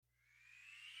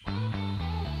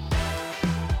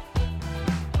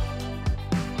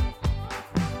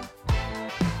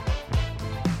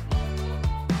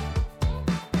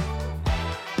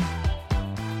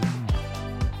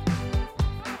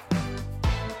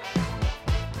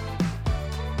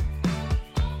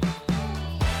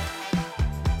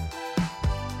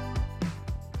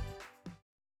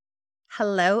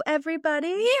Hello,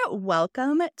 everybody.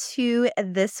 Welcome to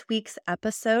this week's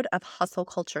episode of Hustle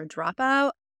Culture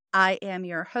Dropout. I am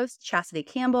your host, Chastity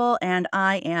Campbell, and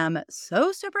I am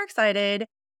so super excited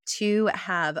to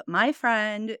have my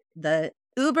friend, the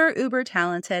uber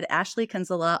talented Ashlee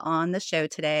Kinsella on the show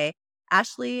today.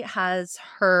 Ashlee has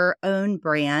her own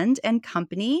brand and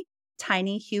company,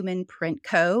 Tiny Human Print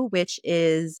Co., which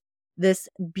is this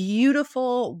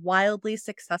beautiful, wildly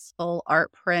successful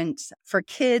art print for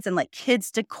kids and like kids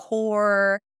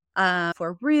decor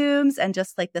for rooms and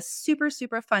just like this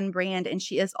super fun brand. And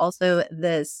she is also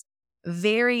this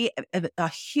a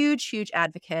huge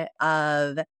advocate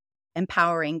of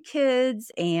empowering kids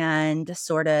and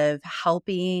sort of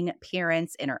helping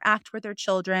parents interact with their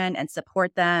children and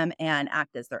support them and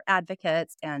act as their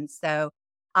advocates. And so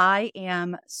I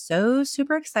am so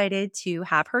super excited to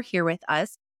have her here with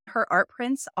us. Her art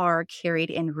prints are carried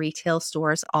in retail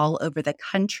stores all over the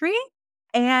country.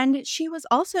 And she was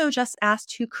also just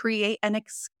asked to create an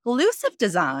exclusive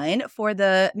design for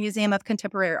the Museum of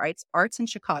Contemporary Arts in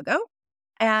Chicago.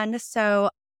 And so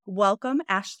welcome,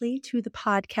 Ashlee, to the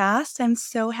podcast. I'm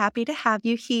so happy to have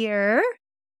you here.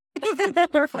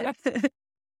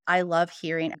 I love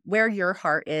hearing where your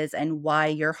heart is and why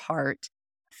your heart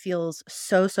feels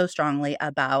so strongly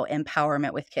about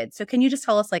empowerment with kids. So can you just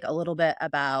tell us like a little bit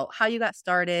about how you got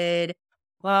started?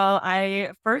 Well,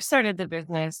 I first started the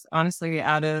business, honestly,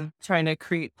 out of trying to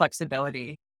create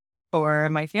flexibility for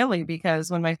my family because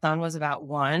when my son was about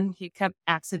 1, he kept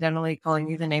accidentally calling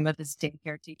me the name of his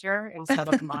daycare teacher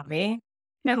instead of mommy.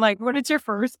 And like, when it's your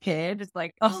first kid, it's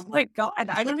like, oh my God,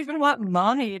 I don't even want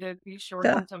mommy to be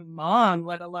shortened to mom,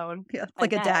 let alone Yeah,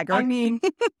 like a Annette. dagger. I mean,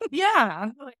 yeah.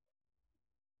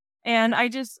 And I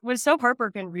just was so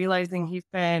heartbroken realizing he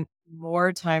spent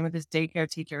more time with his daycare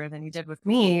teacher than he did with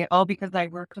me, all because I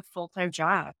worked a full-time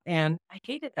job and I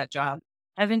hated that job.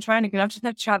 I've been trying to get up to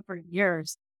that job for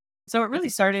years. So it really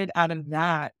started out of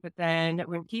that. But then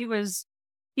when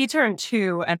he turned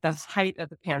 2 at the height of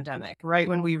the pandemic, right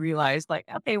when we realized like,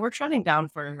 okay, we're shutting down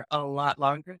for a lot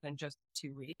longer than just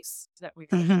 2 weeks that we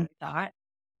originally thought.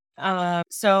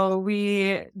 So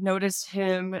we noticed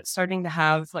him starting to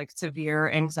have like severe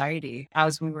anxiety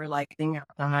as we were like being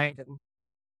outside, and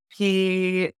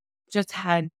he just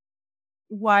had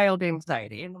wild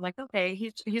anxiety. And I'm like, okay,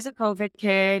 he's a COVID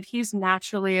kid. He's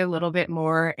naturally a little bit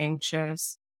more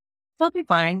anxious. It'll be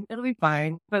fine. It'll be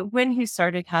fine. But when he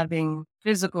started having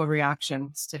physical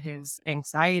reactions to his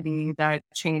anxiety, that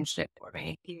changed it for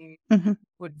me. He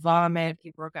would vomit. He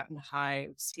broke out in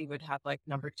hives. He would have like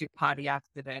number 2 potty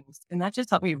accidents. And that just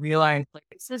helped me realize like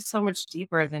this is so much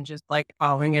deeper than just like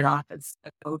calling it off as a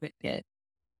COVID kid.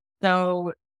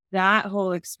 So that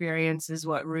whole experience is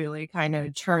what really kind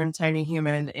of turned Tiny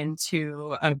Human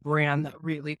into a brand that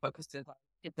really focuses on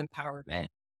kids empowerment.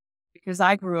 Because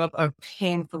I grew up a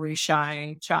painfully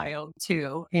shy child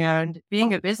too. And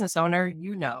being a business owner,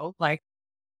 like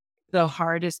the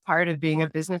hardest part of being a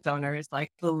business owner is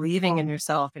like believing in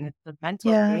yourself and it's the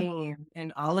mental game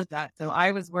and all of that. So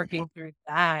I was working through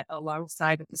that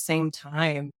alongside at the same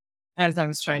time as I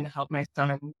was trying to help my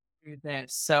son through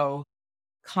this. So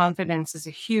confidence is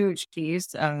a huge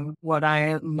piece of what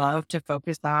I love to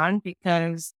focus on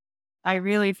because I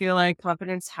really feel like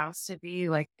confidence has to be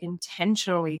like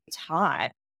intentionally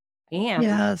taught and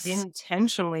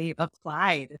intentionally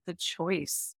applied. It's a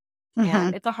choice.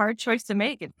 And it's a hard choice to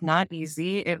make. It's not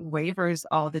easy. It wavers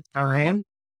all the time.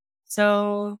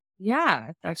 So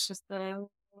yeah, that's just the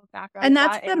background. And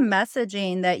that's the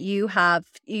messaging that you have,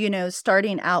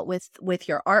 starting out with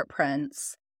your art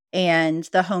prints and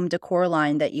the home decor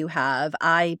line that you have.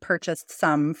 I purchased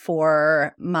some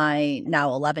for my now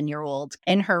 11-year-old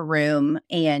in her room,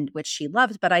 and which she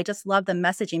loves, but I just love the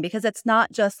messaging because it's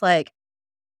not just like,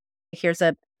 here's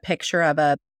a picture of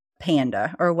a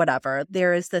panda or whatever.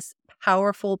 There is this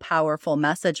powerful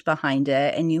message behind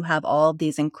it. And you have all of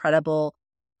these incredible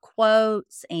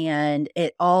quotes, and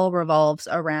it all revolves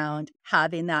around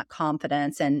having that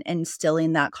confidence and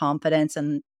instilling that confidence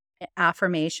and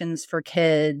affirmations for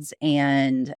kids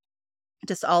and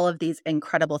just all of these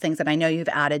incredible things that I know you've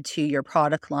added to your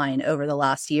product line over the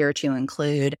last year to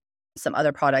include some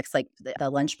other products like the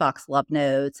Lunchbox Love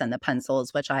Notes and the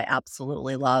pencils, which I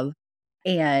absolutely love.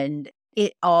 And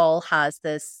it all has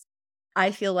this,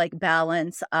 I feel like,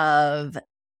 balance of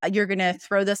you're going to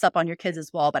throw this up on your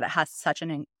kids' wall, but it has such an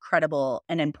incredible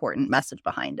and important message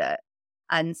behind it.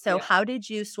 And so how did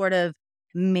you sort of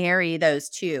marry those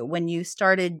two when you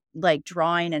started like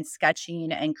drawing and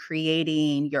sketching and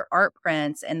creating your art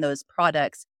prints and those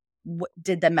products?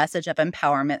 did the message of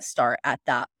empowerment start at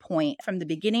that point from the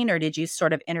beginning, or did you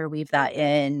sort of interweave that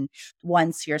in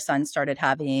once your son started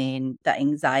having the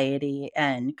anxiety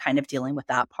and kind of dealing with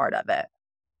that part of it?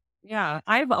 Yeah,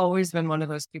 I've always been one of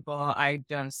those people.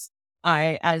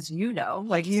 As you know,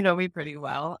 like you know me pretty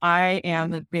well, I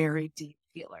am a very deep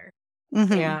feeler.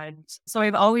 Hmm. And so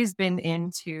I've always been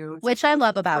into Which just I like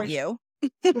love about fresh. you.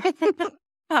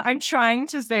 I'm trying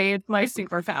to say it's my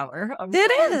superpower. I'm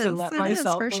It trying to is. let It is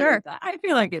myself for believe sure. that. I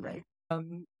feel like it is.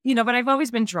 But I've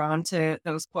always been drawn to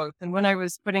those quotes. And when I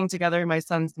was putting together my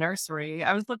son's nursery,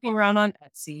 I was looking around on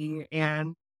Etsy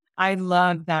and I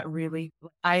love that really.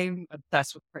 I'm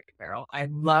obsessed with Crate and Barrel. I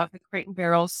love the Crate and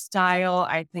Barrel style.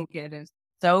 I think it is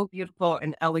so beautiful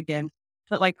and elegant.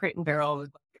 But like Crate and Barrel was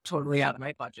like totally out of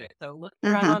my budget. So looking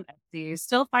around Hmm. on Etsy,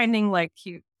 still finding like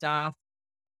cute stuff.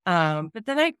 But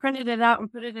then I printed it out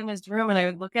and put it in his room and I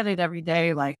would look at it every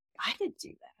day like, I could do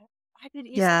that. I could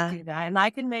easily Yeah. do that. And I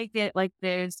could make it like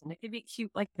this and it could be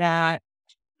cute like that.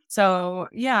 So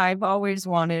yeah, I've always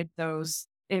wanted those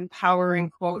empowering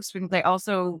quotes because I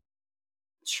also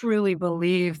truly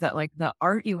believe that like the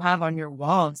art you have on your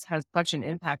walls has such an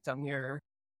impact on your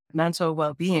mental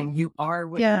well-being. You are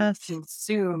what you Yes.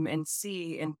 consume and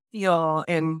see and feel.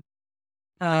 And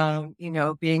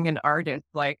being an artist,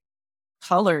 like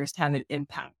colors have an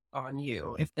impact on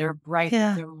you. If they're bright, if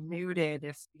Yeah. they're muted,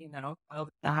 if all of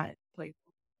that, like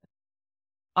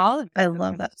all of I it love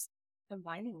kind of that. just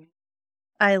combining it.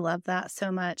 I love that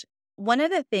so much. One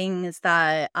of the things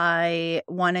that I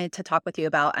wanted to talk with you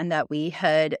about and that we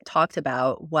had talked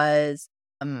about was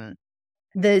um,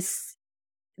 this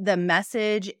the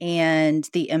message and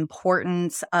the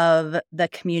importance of the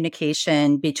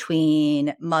communication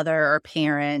between mother or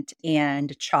parent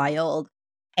and child.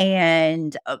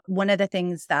 And one of the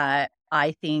things that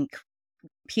I think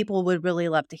people would really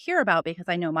love to hear about, because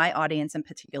I know my audience in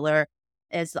particular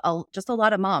is just a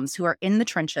lot of moms who are in the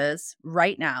trenches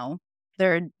right now.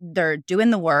 They're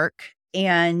doing the work,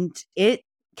 and it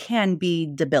can be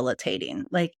debilitating.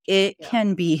 Like it Yeah.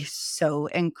 can be so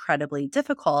incredibly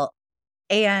difficult.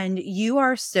 And you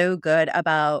are so good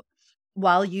about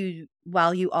while you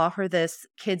offer this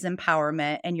kids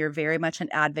empowerment and you're very much an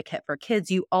advocate for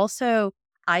kids, you also,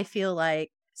 I feel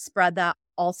like, spread that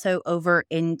also over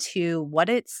into what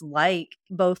it's like,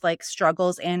 both like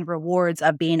struggles and rewards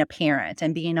of being a parent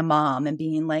and being a mom and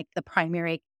being like the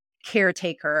primary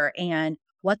caretaker and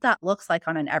what that looks like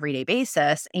on an everyday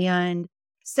basis. And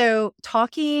so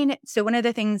one of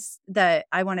the things that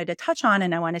I wanted to touch on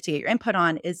and I wanted to get your input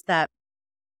on is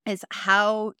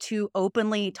how to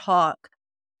openly talk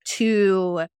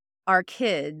to our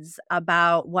kids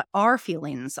about what our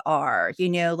feelings are,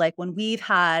 like when we've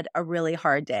had a really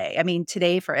hard day. I mean,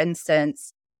 today, for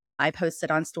instance, I posted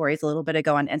on stories a little bit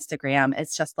ago on Instagram.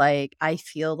 It's just like, I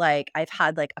feel like I've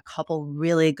had like a couple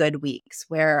really good weeks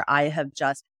where I've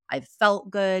felt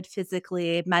good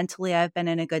physically, mentally, I've been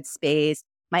in a good space.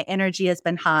 My energy has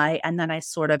been high. And then I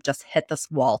sort of just hit this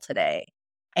wall today.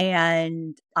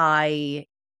 And I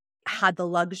had the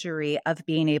luxury of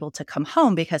being able to come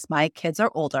home because my kids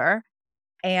are older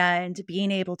and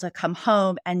being able to come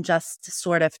home and just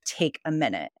sort of take a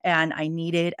minute. And I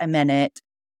needed a minute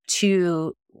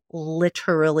to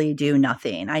literally do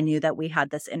nothing. I knew that we had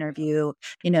this interview,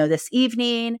 this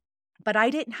evening, but I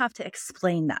didn't have to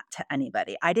explain that to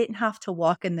anybody. I didn't have to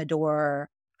walk in the door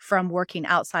from working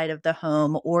outside of the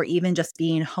home or even just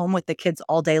being home with the kids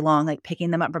all day long, like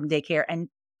picking them up from daycare and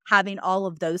having all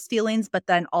of those feelings, but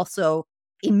then also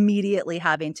immediately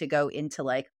having to go into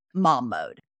like mom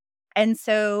mode. And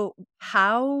so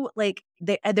how like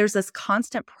there's this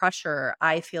constant pressure,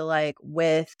 I feel like,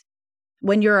 with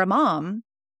when you're a mom,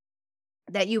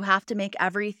 that you have to make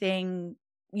everything,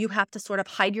 you have to sort of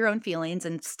hide your own feelings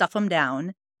and stuff them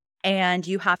down, and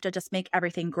you have to just make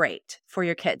everything great for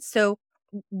your kids. So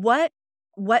what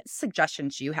what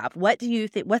suggestions do you have? What do you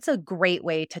think, what's a great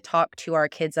way to talk to our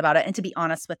kids about it and to be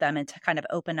honest with them and to kind of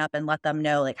open up and let them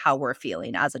know like how we're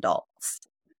feeling as adults?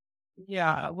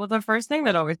 Yeah. Well, the first thing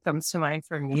that always comes to mind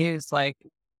for me is like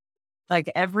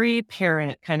every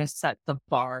parent kind of sets the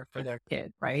bar for their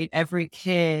kid, right? Every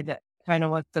kid kind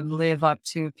of wants to live up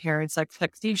to parents'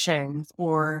 expectations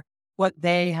or what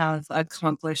they have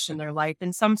accomplished in their life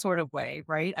in some sort of way,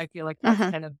 right? I feel like that's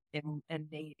Mhm. kind of an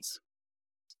innate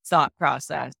thought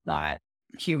process that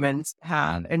humans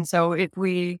have. And so if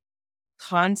we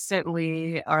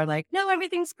constantly are like, no,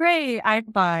 everything's great.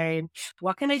 I'm fine.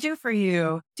 What can I do for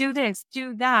you? Do this,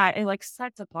 do that. It like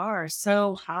sets a bar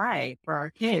so high for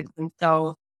our kids. And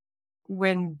so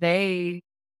when they,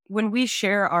 when we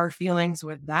share our feelings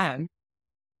with them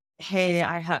hey,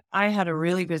 I had a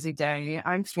really busy day.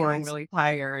 I'm feeling really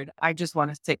tired. I just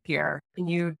want to sit here. Can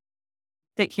you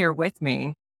sit here with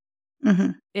me?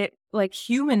 Mhm. It like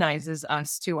humanizes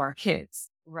us to our kids,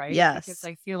 right? Because Yes.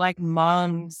 I feel like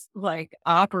moms like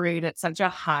operate at such a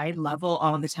high level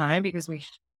all the time because we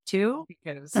have to,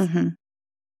 because Mhm.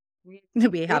 we,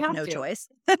 We we have have no to. choice.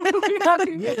 We have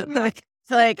to.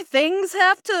 Like things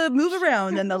have to move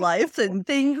around in the life and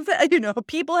things,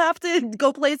 people have to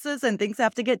go places and things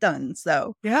have to get done.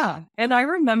 So, Yeah. And I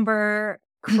remember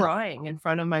crying in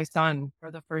front of my son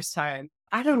for the first time.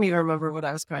 I don't even remember what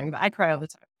I was crying about. I cry all the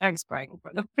time. I was crying in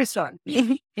front of my son.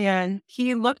 And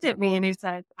he looked at me and he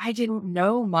said, I didn't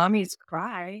know mommies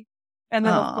cry. And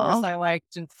then, of course, oh, I like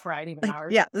just cried even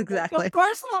hours. yeah, Like, of exactly.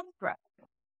 course, mom cry.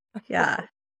 Yeah.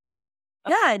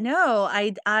 Yeah, no,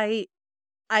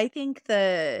 I think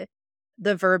the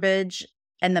verbiage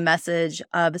and the message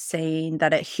of saying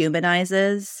that it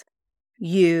humanizes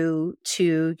you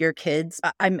to your kids.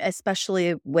 I'm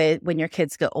especially with when your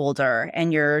kids get older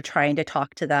and you're trying to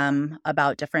talk to them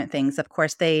about different things. Of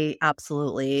course, they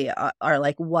absolutely are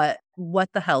like, what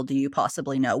the hell do you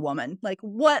possibly know, woman? Like,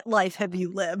 what life have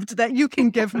you lived that you can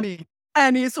give me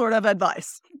any sort of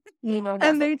advice?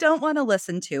 And they Definitely. don't want to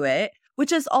listen to it,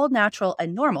 which is all natural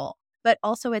and normal. But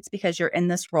also, it's because you're in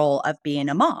this role of being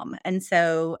a mom. And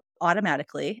so,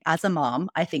 automatically, as a mom,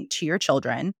 I think to your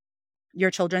children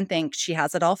think she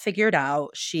has it all figured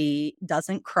out. She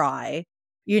doesn't cry.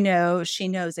 She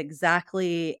knows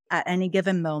exactly at any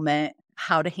given moment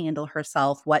how to handle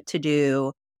herself, what to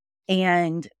do.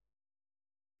 And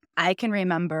I can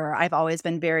remember I've always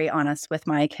been very honest with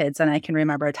my kids, and I can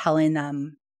remember telling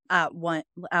them at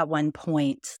one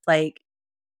point, like,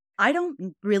 I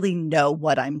don't really know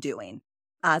what I'm doing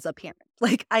as a parent.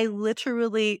 Like, I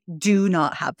literally do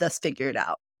not have this figured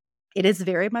out. It is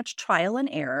very much trial and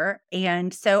error.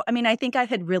 And so, I mean, I think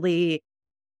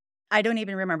I don't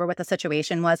even remember what the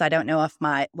situation was. I don't know if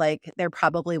there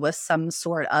probably was some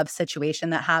sort of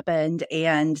situation that happened,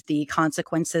 and the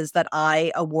consequences that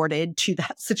I awarded to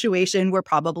that situation were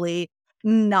probably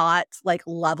not like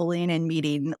leveling and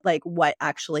meeting like what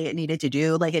actually it needed to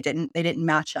do. Like they didn't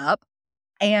match up.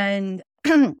 And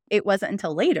it wasn't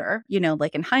until later,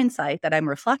 like in hindsight, that I'm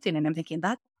reflecting and I'm thinking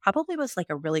that probably was like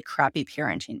a really crappy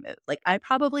parenting move. Like I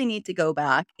probably need to go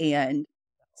back and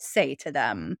say to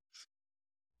them,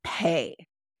 hey,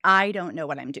 I don't know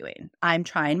what I'm doing. I'm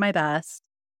trying my best.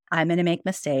 I'm going to make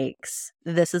mistakes.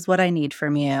 This is what I need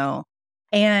from you.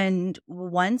 And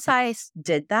once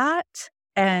did that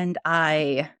and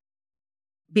I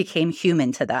became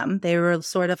human to them, they were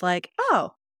sort of like,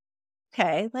 oh,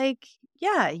 okay. Like,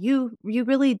 yeah, you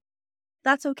really,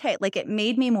 that's okay. Like it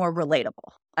made me more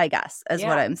relatable, I guess, is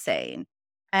what Yeah. I'm saying.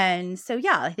 And so,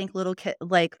 yeah, I think little kid,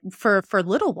 like for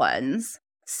little ones,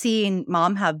 seeing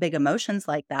mom have big emotions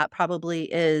like that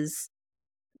probably it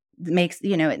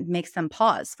makes them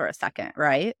pause for a second,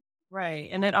 right? Right.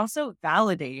 And it also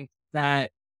validates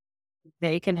that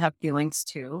they can have feelings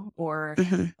too. Or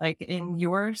Mhm. like in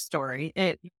your story,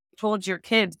 it told your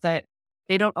kids that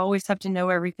they don't always have to know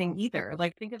everything either.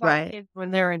 Like think about Right. kids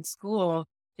when they're in school.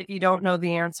 If you don't know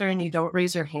the answer and you don't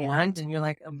raise your hand and you're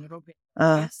like a little bit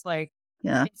Uh, nervous, like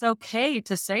yeah. it's okay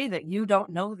to say that you don't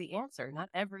know the answer. Not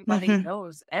everybody Mhm.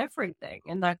 knows everything.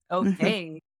 And that's Mhm.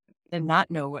 okay to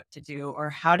not know what to do or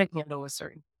how to handle a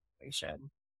certain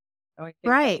situation. So I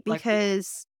think that Right, like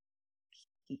because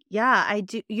yeah,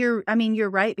 you're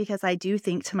right because I do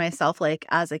think to myself like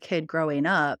as a kid growing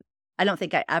up, I don't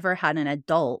think I ever had an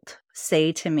adult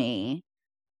say to me,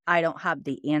 I don't have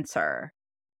the answer.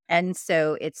 And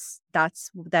so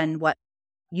that's then what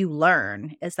you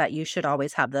learn is that you should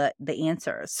always have the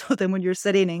answers. So then when you're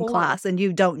sitting in or class and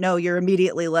you don't know, you're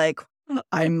immediately like,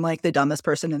 I'm like the dumbest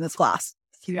person in this class.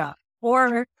 yeah.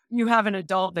 Or you have an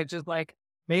adult that just like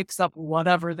makes up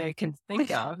whatever they can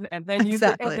think of. And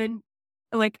Exactly. then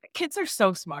like kids are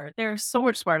so smart. They're so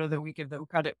much smarter than we give them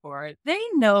credit for. They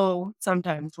know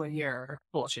sometimes when you're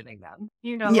bullshitting them,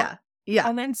 you know? Yeah. Yeah.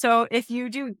 And then so if you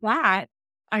do that,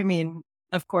 I mean,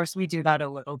 of course we do that a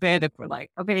little bit if we're like,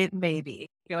 okay, maybe.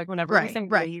 I feel like whenever we Right. say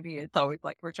Right. maybe, it's always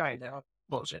like we're trying to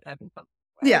bullshit them in some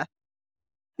way. Yeah.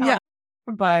 Uh, Yeah.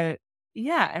 but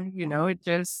yeah, and it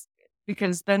just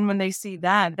because then when they see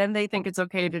that, then they think it's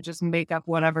okay to just make up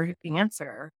whatever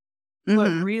answer.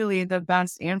 But Mhm. really the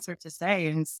best answer to say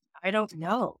is, I don't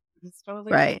know. It's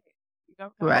totally okay. Right. You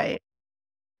don't know. Right.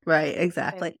 Right. And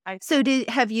Exactly. I So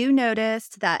have you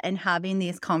noticed that in having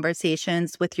these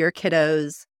conversations with your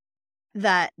kiddos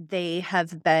that they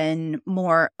have been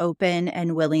more open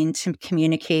and willing to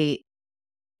communicate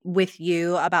with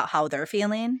you about how they're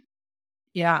feeling?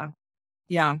 yeah,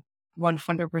 yeah,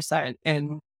 100%.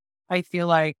 And I feel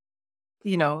like,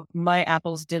 my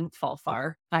apples didn't fall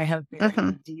far. I have Hmm.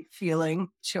 very deep feeling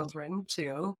children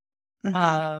too. Hmm.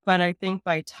 But I think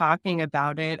by talking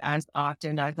about it as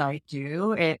often as I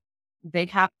do, they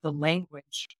have the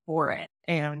language for it.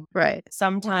 And Right.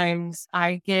 sometimes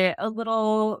I get a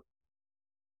little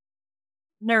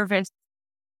nervous,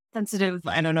 sensitive.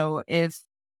 I don't know if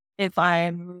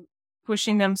I'm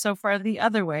pushing them so far the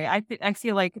other way. I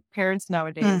feel like parents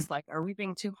nowadays, like, are we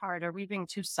being too hard? Are we being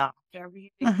too soft? Are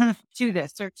we being Hmm. too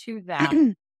this or too that?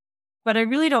 But I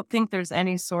really don't think there's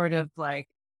any sort of like,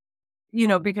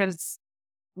 because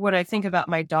what I think about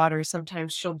my daughter,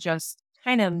 sometimes she'll just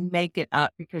kind of make it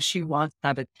up because she wants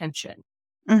that attention.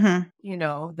 Hmm.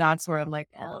 That's where I'm like,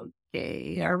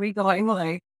 okay, are we going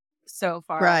like so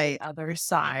far on the Right. other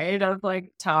side of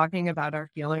like talking about our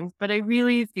feelings? But I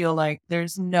really feel like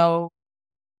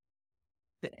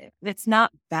it's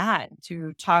not bad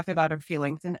to talk about our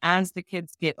feelings. And as the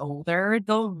kids get older,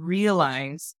 they'll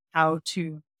realize how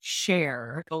to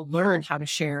share, they'll learn how to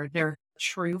share their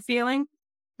true feelings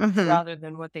Hmm. rather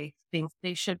than what they think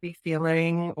they should be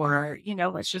feeling, or,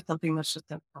 it's just something that's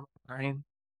just in front of time.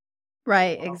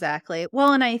 Right, Well, exactly.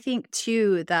 Well, and I think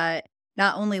too that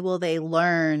not only will they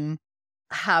learn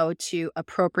how to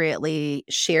appropriately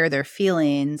share their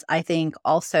feelings, I think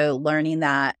also learning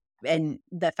that and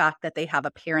the fact that they have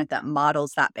a parent that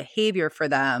models that behavior for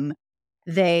them,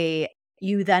 they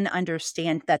you then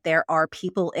understand that there are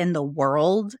people in the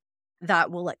world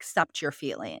that will accept your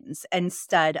feelings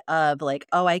instead of like,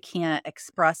 oh, I can't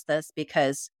express this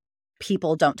because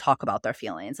people don't talk about their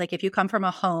feelings. Like if you come from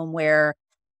a home where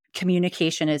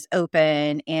communication is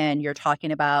open and you're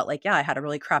talking about like, yeah, I had a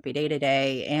really crappy day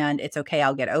today and it's okay,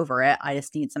 I'll get over it. I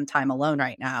just need some time alone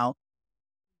right now.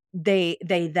 They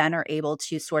then are able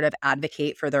to sort of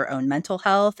advocate for their own mental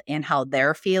health and how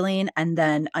they're feeling and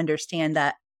then understand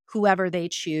that whoever they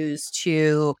choose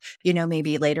to,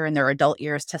 maybe later in their adult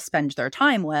years to spend their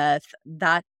time with,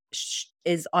 that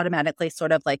is automatically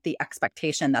sort of like the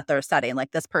expectation that they're setting.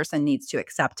 Like this person needs to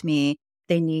accept me.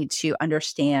 They need to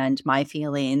understand my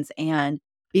feelings and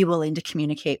be willing to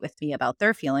communicate with me about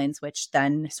their feelings, which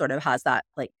then sort of has that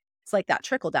like it's like that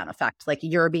trickle down effect. Like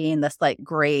you're being this like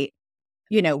great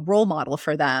role model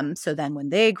for them. So then when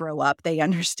they grow up, they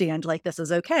understand like this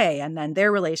is okay. And then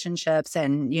their relationships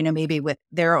and, maybe with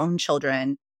their own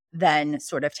children, then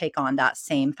sort of take on that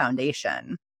same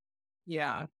foundation.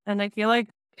 yeah. And I feel like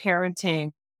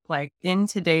parenting, like in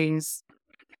today's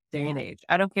day and age,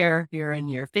 I don't care if you're in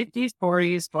your 50s,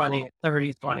 40s, 20s,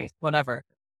 30s, 20s, whatever.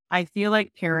 I feel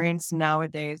like parents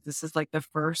nowadays, this is like the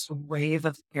first wave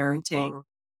of parenting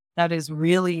that is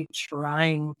really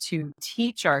trying to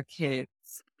teach our kids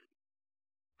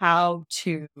how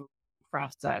to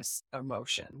process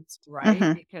emotions, right?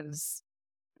 Hmm. Because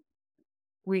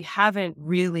we haven't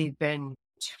really been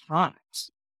taught.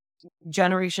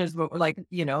 Generations, like,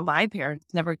 my parents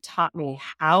never taught me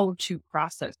how to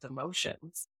process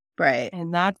emotions. Right.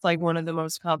 And that's like one of the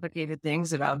most complicated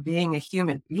things about being a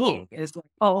human being is like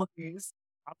all these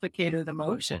complicated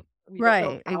emotions. We don't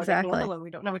know Right. how to handle Exactly. them.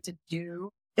 We don't know what to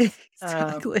do.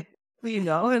 Um, Exactly.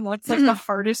 and what's like the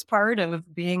hardest part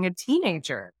of being a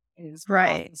teenager is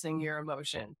Right. processing your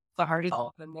emotion. The hardest,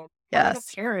 and then becoming a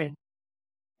Yes. parent,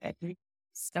 every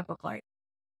step of life.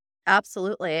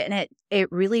 Absolutely. And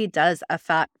it really does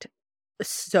affect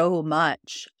so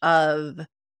much of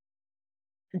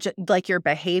like your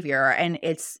behavior. And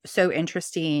it's so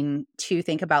interesting to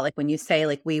think about like when you say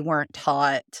like we weren't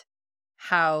taught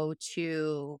how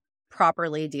to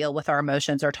properly deal with our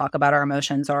emotions or talk about our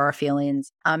emotions or our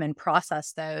feelings and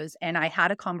process those. And I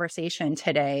had a conversation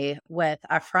today with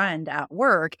a friend at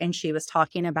work and she was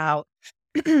talking about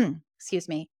excuse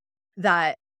me,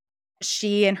 that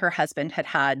she and her husband had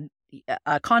had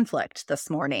a conflict this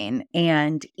morning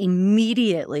and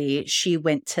immediately she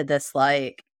went to this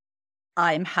like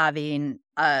I'm having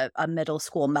a middle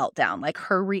school meltdown. Like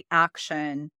her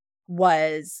reaction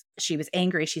was she was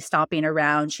angry. She's stomping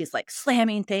around. She's like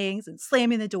slamming things and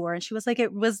slamming the door. And she was like,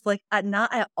 it was like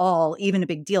not at all even a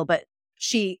big deal. But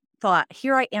she thought,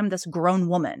 here I am, this grown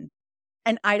woman,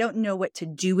 and I don't know what to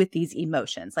do with these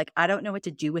emotions. Like, I don't know what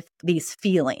to do with these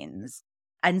feelings.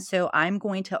 And so I'm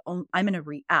going to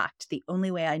react the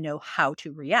only way I know how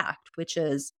to react, which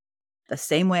is the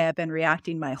same way I've been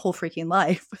reacting my whole freaking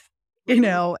life,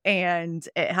 Mhm. and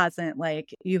it hasn't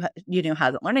like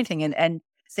hasn't learned anything. And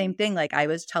same thing, like I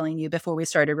was telling you before we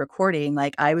started recording,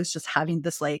 like I was just having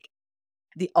this like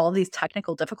all these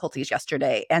technical difficulties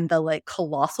yesterday and the like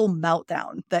colossal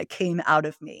meltdown that came out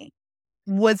of me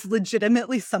was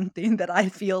legitimately something that I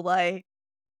feel like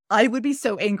I would be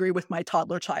so angry with my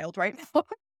toddler child right now.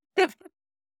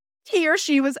 he or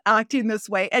she was acting this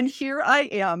way. And here I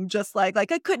am, just like I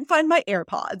couldn't find my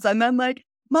AirPods. And then like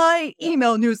my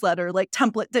email newsletter, like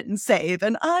template didn't save.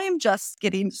 And I'm just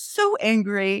getting so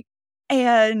angry.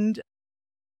 And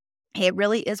it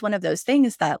really is one of those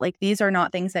things that like these are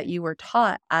not things that you were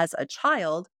taught as a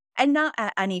child, and not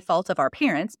at any fault of our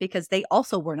parents, because they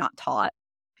also were not taught,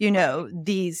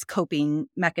 these coping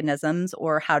mechanisms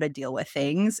or how to deal with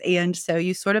things. And so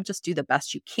you sort of just do the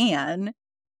best you can.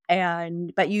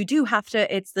 But you do have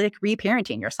to, it's like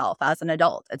reparenting yourself as an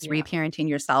adult. It's reparenting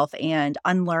yourself and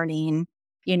unlearning,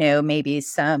 maybe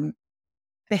some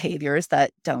behaviors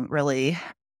that don't really,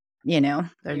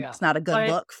 it's not a good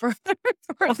look for,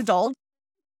 for an adult.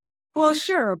 Well,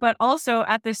 sure. But also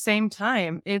at the same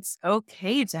time, it's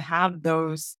okay to have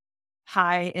those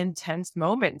high intense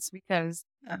moments, because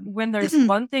when there's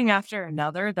one thing after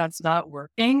another that's not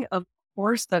working, of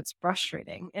course, that's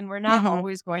frustrating. And we're not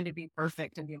always going to be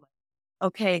perfect and be like,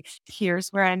 okay, here's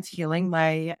where I'm feeling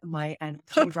my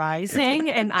energy rising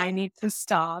and I need to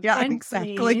stop. Yeah, and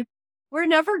exactly. breathe. We're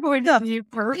never going to be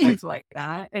perfect like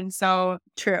that. And so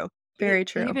True. Very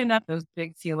true. Even if those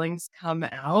big feelings come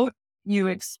out, you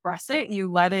express it,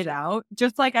 you let it out,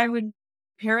 just like I would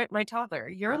parent my toddler.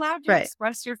 You're allowed to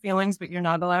express your feelings, but you're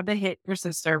not allowed to hit your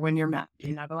sister when you're mad.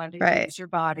 You're not allowed to use your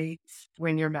body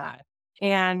when you're mad.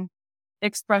 And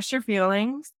express your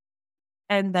feelings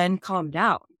and then calm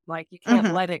down. Like you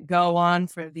can't let it go on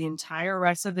for the entire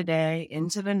rest of the day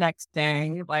into the next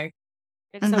day. Like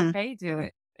it's okay to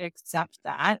accept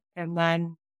that and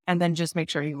then just make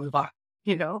sure you move on,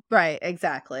 Right.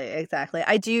 Exactly.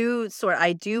 I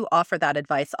do offer that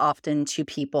advice often to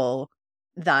people,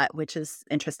 which is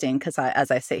interesting because as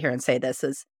I sit here and say, this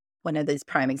is one of these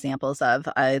prime examples of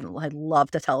I love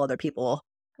to tell other people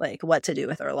like what to do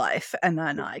with their life, and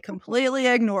then I completely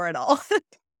ignore it all.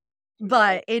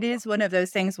 But it is one of those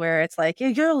things where it's like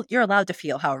you're allowed to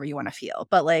feel however you want to feel,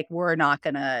 but like we're not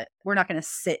gonna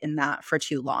sit in that for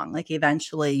too long. Like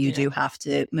eventually you do have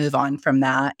to move on from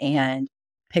that and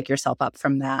pick yourself up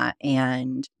from that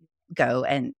and go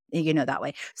and that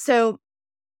way. So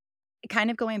kind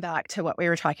of going back to what we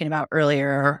were talking about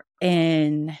earlier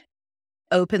in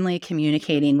openly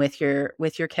communicating with your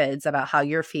kids about how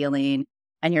you're feeling,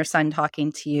 and your son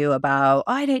talking to you about,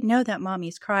 oh, I didn't know that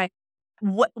mommies cry.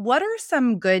 What are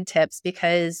some good tips?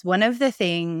 Because one of the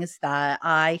things that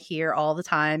I hear all the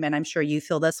time, and I'm sure you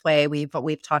feel this way,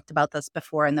 we've talked about this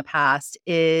before in the past,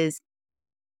 is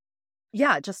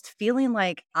just feeling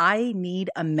like I need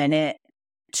a minute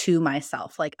to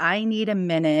myself. Like I need a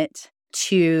minute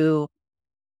to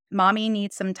mommy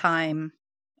needs some time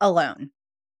alone.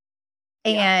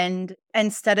 And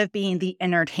instead of being the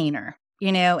entertainer,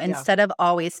 instead of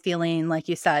always feeling like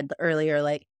you said earlier,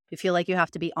 like you feel like you have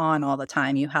to be on all the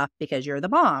time, because you're the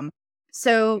mom.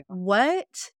 So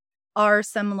what are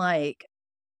some like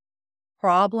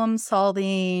problem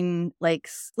solving,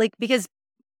 because,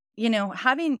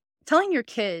 telling your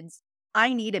kids,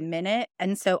 I need a minute.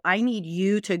 And so I need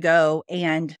you to go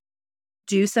and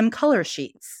do some color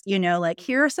sheets, like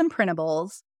here are some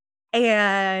printables.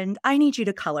 And I need you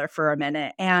to color for a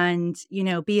minute and,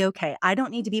 be okay. I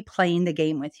don't need to be playing the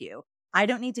game with you. I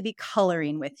don't need to be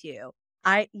coloring with you.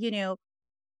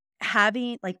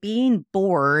 Having like being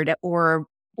bored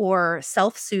or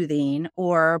self-soothing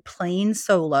or playing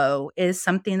solo is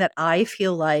something that I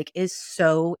feel like is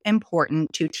so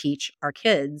important to teach our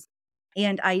kids.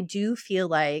 And I do feel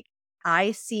like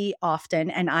I see often,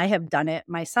 and I have done it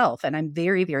myself, and I'm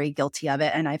very, very guilty of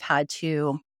it. And I've had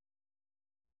to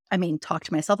talk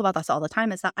to myself about this all the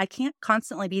time, is that I can't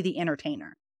constantly be the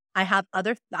entertainer. I have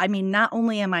not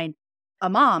only am I a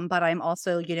mom, but I'm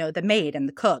also, the maid and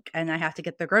the cook, and I have to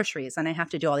get the groceries and I have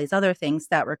to do all these other things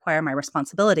that require my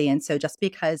responsibility. And so just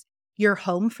because you're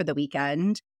home for the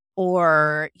weekend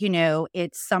or,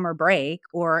 it's summer break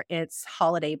or it's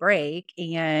holiday break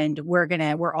and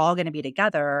we're all going to be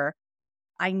together,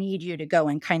 I need you to go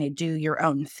and kind of do your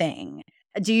own thing.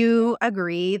 Do you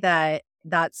agree that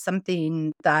that's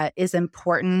something that is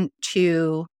important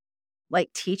to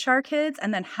like teach our kids?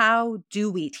 And then how do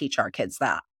we teach our kids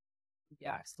that?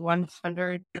 Yes,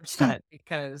 100%.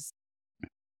 Because,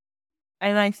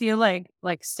 and I feel like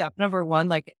step number one,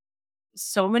 like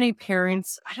so many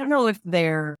parents, I don't know if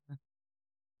they're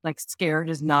like scared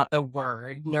is not the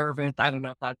word, nervous. I don't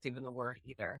know if that's even the word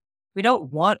either. We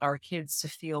don't want our kids to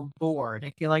feel bored.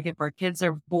 I feel like if our kids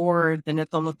are bored, then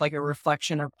it's almost like a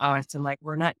reflection of us and like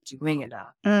we're not doing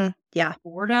enough. Yeah.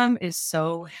 Boredom is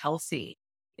so healthy.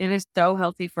 It is so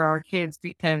healthy for our kids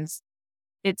because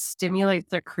it stimulates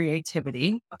their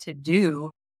creativity to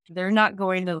do. They're not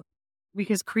going to,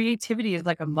 because creativity is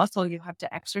like a muscle you have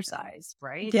to exercise,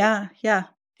 right? Yeah. Yeah.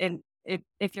 and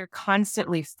if you're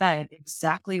constantly fed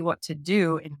exactly what to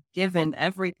do and given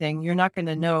everything, you're not going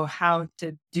to know how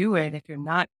to do it if you're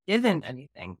not given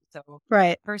anything. So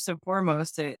Right. first and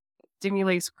foremost, it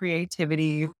stimulates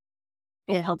creativity.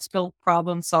 It helps build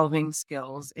problem solving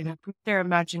skills. It improves their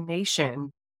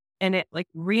imagination, and it like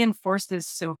reinforces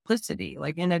simplicity.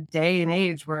 Like in a day and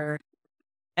age where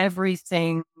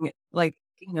everything, like,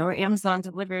 Amazon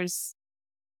delivers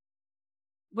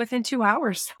within 2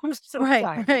 hours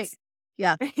Right. Right. sometimes.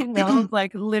 Yeah.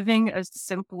 Like living a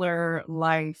simpler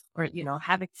life, or,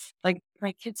 having, like,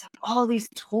 my kids have all these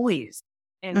toys,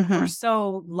 and we're Hmm.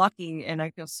 so lucky. And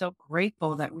I feel so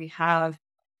grateful that we have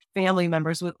family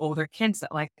members with older kids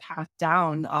that like pass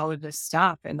down all of this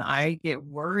stuff. And I get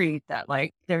worried that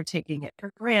like they're taking it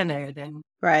for granted. And,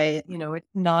 Right. it's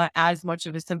not as much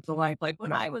of a simple life. Like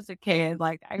when I was a kid,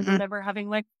 like I Hmm. remember having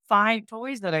like 5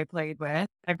 toys that I played with.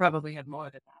 I probably had more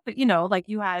than that, but like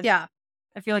you had, Yeah.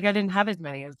 I feel like I didn't have as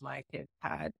many as my kids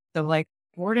had. So like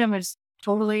boredom is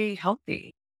totally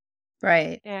healthy,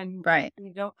 Right. and Right.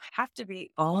 you don't have to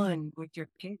be on with your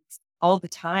kids all the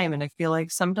time. And I feel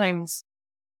like sometimes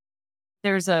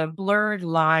there's a blurred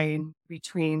line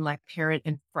between like parent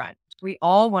and friend. We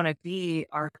all want to be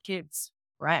our kids'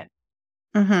 friend,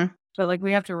 Hmm. but like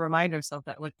we have to remind ourselves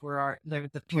that like they're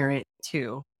the parent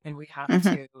too, and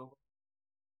Hmm.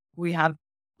 we have,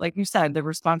 like you said, the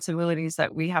responsibilities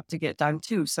that we have to get done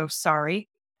too. So sorry,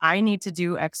 I need to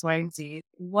do X, Y, and Z.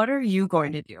 What are you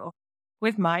going to do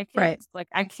with my Right. kids? Like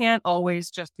I can't always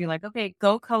just be like, okay,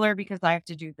 go color because I have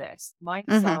to do this. My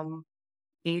Hmm.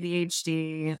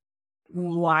 ADHD,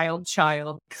 wild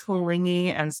child,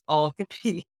 clingy as all could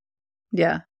be.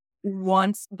 Yeah.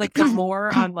 Once, like, the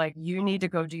more I'm like, you need to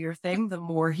go do your thing, the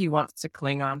more he wants to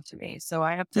cling on to me. So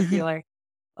I have to Hmm. be like,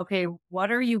 okay,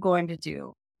 what are you going to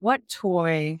do? What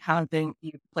toy haven't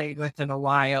you played with in a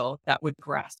while that would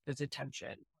grasp his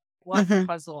attention? What Hmm.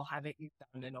 puzzle haven't you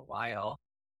done in a while?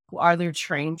 Are there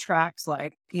train tracks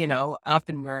like, up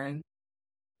and running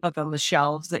up on the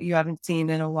shelves that you haven't seen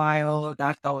in a while?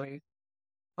 That's always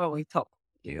helpful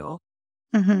to do.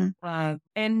 Hmm.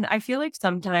 And I feel like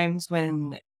sometimes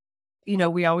when,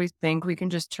 we always think we can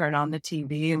just turn on the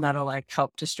TV and that'll like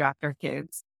help distract our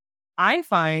kids. I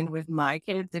find with my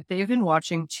kids, if they've been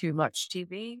watching too much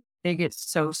TV, they get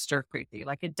so stir crazy.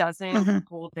 Like it doesn't Hmm.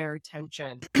 hold their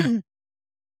attention,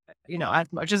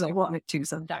 as much as I want it to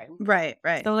sometimes. Right.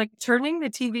 Right. So like turning the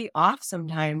TV off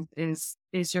sometimes is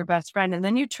your best friend. And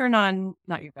then you turn on,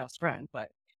 not your best friend,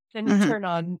 but then you Hmm. turn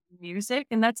on music,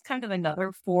 and that's kind of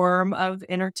another form of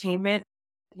entertainment,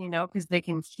 because they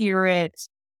can hear it.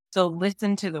 So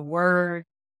listen to the word,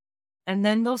 and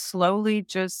then they'll slowly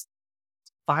just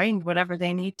find whatever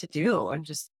they need to do. And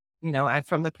just, and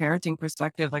from the parenting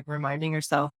perspective, like reminding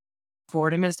yourself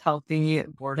boredom is healthy,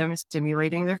 boredom is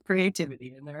stimulating their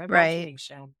creativity and their Right.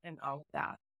 imagination and all of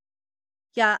that.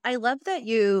 Yeah, I love that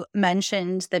you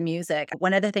mentioned the music.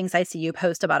 One of the things I see you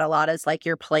post about a lot is like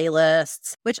your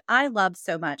playlists, which I love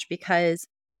so much because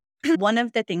one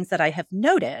of the things that I have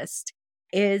noticed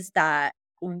is that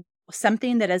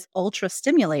something that is ultra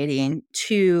stimulating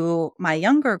to my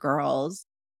younger girls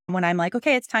when I'm like,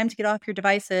 okay, it's time to get off your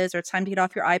devices or it's time to get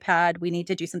off your iPad, we need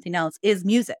to do something else, is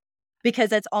music.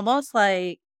 Because it's almost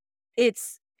like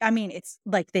it's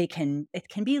like it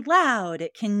can be loud,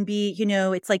 it can be,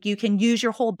 it's like you can use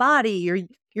your whole body,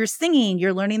 you're singing,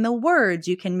 you're learning the words,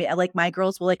 you can like my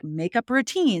girls will like make up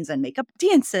routines and make up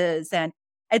dances, and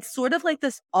it's sort of like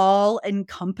this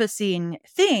all-encompassing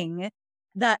thing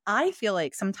that I feel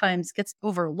like sometimes gets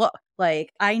overlooked.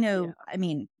 Like Yeah.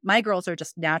 my girls are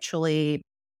just naturally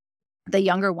the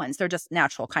younger ones, they're just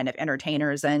natural kind of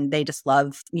entertainers and they just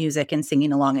love music and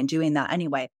singing along and doing that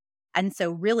anyway. And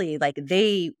so really like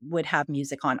they would have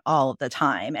music on all the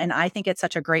time. And I think it's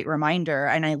such a great reminder.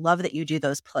 And I love that you do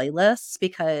those playlists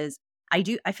because I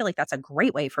feel like that's a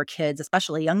great way for kids,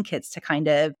 especially young kids, to kind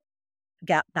of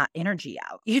get that energy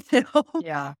out, you know?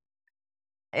 Yeah.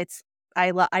 It's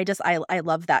I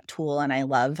love that tool and I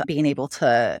love being able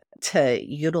to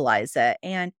utilize it.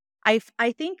 And I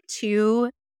think too,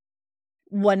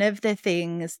 one of the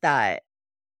things that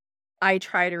I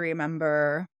try to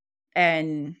remember,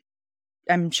 and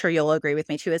I'm sure you'll agree with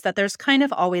me too, is that there's kind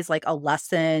of always like a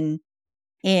lesson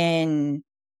in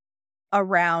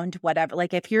around whatever.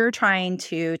 Like if you're trying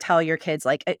to tell your kids,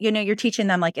 like, you're teaching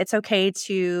them, like, it's okay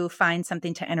to find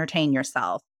something to entertain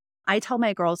yourself. I tell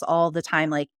my girls all the time,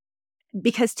 like,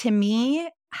 because to me,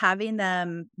 having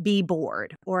them be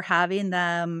bored or having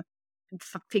them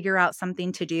figure out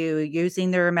something to do,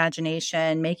 using their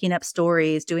imagination, making up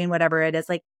stories, doing whatever it is,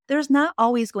 like, there's not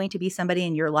always going to be somebody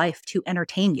in your life to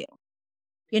entertain you.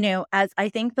 as I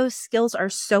think those skills are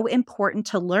so important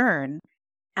to learn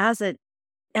as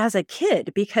a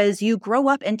kid, because you grow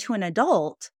up into an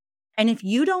adult, and if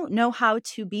you don't know how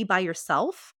to be by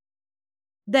yourself,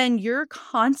 then you're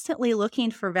constantly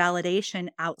looking for validation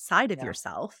outside of Yeah.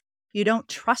 yourself. You don't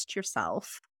trust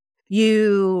yourself.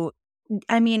 You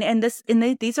I mean,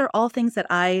 these are all things that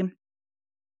I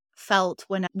felt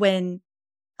when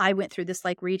I went through this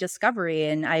like rediscovery,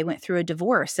 and I went through a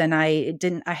divorce, and I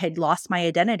had lost my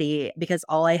identity because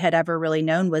all I had ever really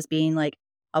known was being like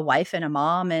a wife and a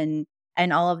mom and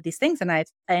all of these things.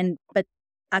 But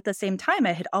at the same time,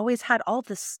 I had always had all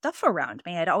this stuff around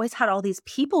me. I'd always had all these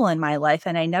people in my life,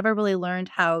 and I never really learned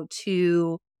how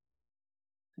to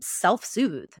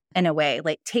self-soothe in a way,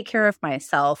 like take care of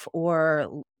myself,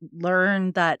 or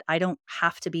learn that I don't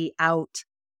have to be out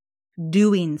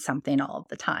doing something all of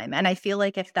the time. And I feel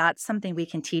like if that's something we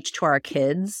can teach to our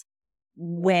kids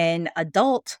when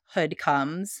adulthood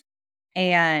comes,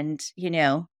 and,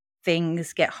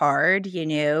 things get hard,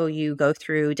 you go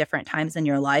through different times in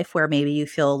your life where maybe you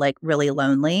feel like really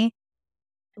lonely,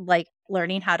 like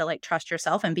learning how to like trust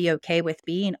yourself and be okay with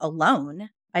being alone,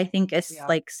 I think is Yeah.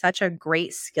 like such a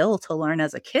great skill to learn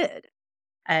as a kid,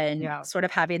 and Yeah. sort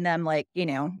of having them like,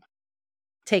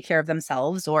 take care of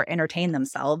themselves or entertain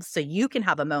themselves so you can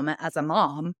have a moment as a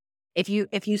mom. If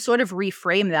you sort of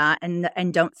reframe that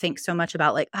and don't think so much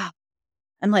about like, oh,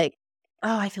 I'm like,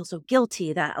 oh, I feel so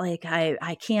guilty that like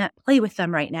I can't play with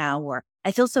them right now, or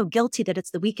I feel so guilty that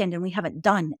it's the weekend and we haven't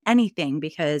done anything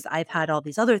because I've had all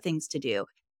these other things to do.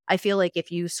 I feel like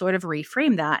if you sort of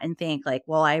reframe that and think like,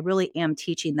 well, I really am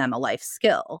teaching them a life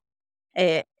skill,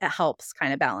 it helps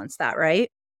kind of balance that, right?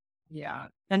 Yeah.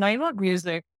 And I love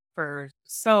music for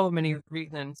so many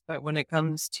reasons, but when it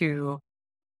comes to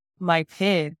my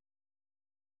kid,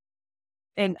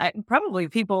 and probably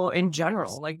people in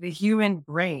general, like the human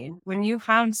brain, when you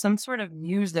have some sort of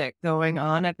music going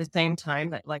on at the same time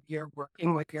that like you're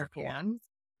working with your hands,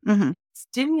 Hmm.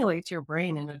 stimulates your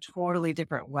brain in a totally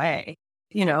different way.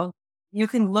 You know, you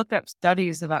can look up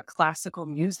studies about classical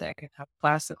music and how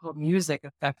classical music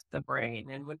affects the brain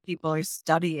and when people are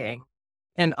studying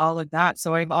and all of that.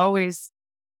 So I've always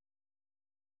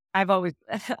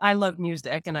I love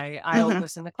music and I'll Hmm.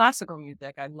 listen to classical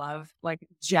music. I love like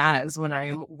jazz when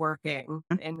I'm working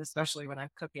and especially when I'm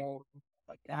cooking and stuff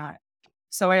like that.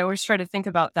 So I always try to think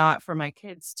about that for my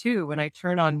kids too. When I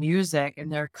turn on music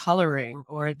and they're coloring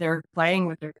or they're playing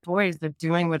with their toys, they're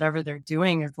doing whatever they're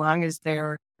doing as long as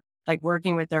they're like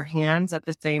working with their hands at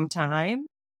the same time.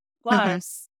 Hmm.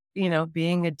 Plus,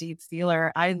 being a deep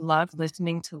feeler, I love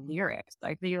listening to lyrics.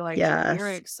 I feel like Yes.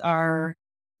 lyrics are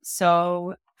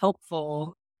so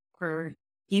helpful for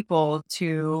people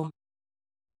to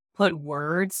put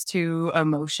words to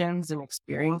emotions and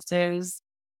experiences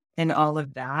and all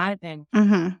of that. And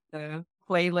Hmm. the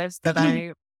playlist that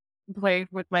I play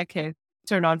with my kids,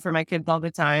 turn on for my kids all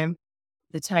the time,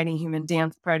 the Tiny Human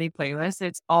Dance Party playlist,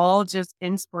 it's all just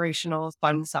inspirational,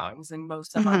 fun songs. And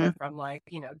most of them Hmm. are from like,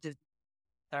 Disney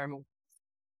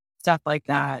stuff like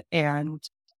that. And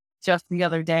just the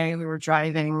other day, we were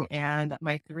driving, and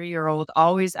my 3-year-old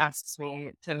always asks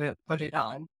me to put it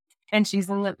on. And she's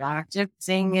in the back just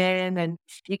singing, and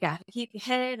you gotta keep your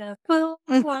head up.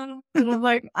 And I'm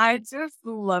like, I just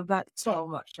love that so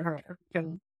much for her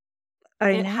because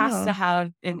I it has to know.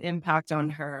 have an impact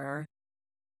on her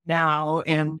now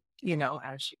and,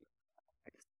 as she.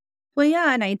 Well,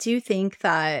 yeah, and I do think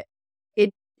that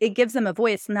it gives them a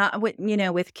voice. Not with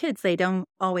with kids, they don't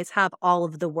always have all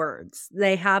of the words.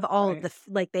 They have all of Right. the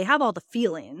like they have all the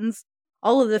feelings.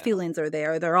 All of the Yeah. feelings are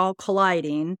there. They're all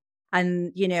colliding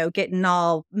and getting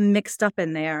all mixed up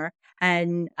in there.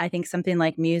 And I think something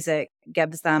like music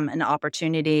gives them an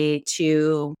opportunity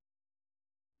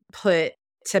put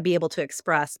to be able to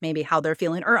express maybe how they're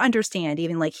feeling or understand,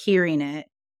 even like hearing it,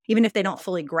 even if they don't Yeah.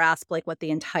 fully grasp like what the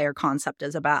entire concept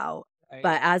is about. Right.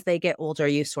 But as they get older,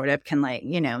 you sort of can like,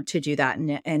 to do that,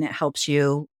 and it helps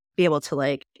you be able to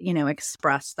like,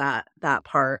 express that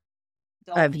part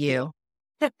Adult of feel.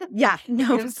 you. Yeah, It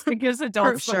no, gives it gives for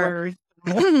adults the sure.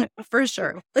 words. For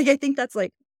sure. Like I think that's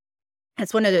like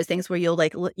it's one of those things where you'll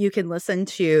like you can listen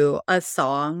to a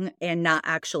song and not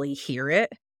actually hear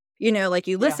it. Like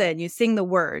you Yeah. listen, you sing the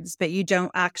words, but you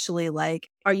don't actually like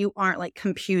or you aren't like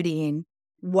computing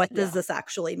what does Yeah. this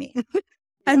actually mean?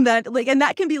 Yeah. And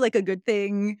that can be like a good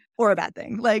thing or a bad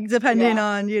thing, like depending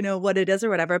Yeah. on, what it is or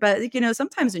whatever. But like,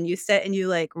 sometimes when you sit and you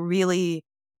like really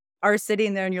are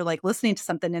sitting there and you're like listening to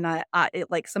something and it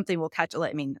like something will catch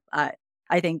like, I mean,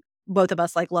 I think both of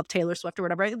us like love Taylor Swift or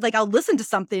whatever. Like I'll listen to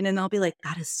something and I'll be like,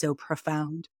 that is so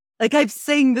profound. Like I've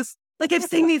sang this Like I've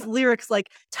seen these lyrics like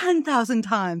 10,000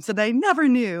 times and I never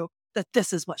knew that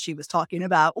this is what she was talking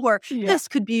about, or Yeah. this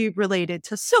could be related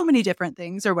to so many different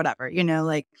things or whatever,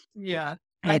 like Yeah.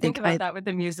 I I think think about that with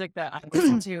the music that I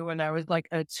listened to when I was like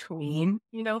a tween,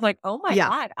 like, oh my yeah.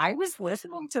 God, I was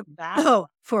listening to that Oh,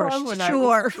 for song when I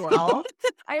was sure. 12.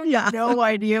 I have Yeah. no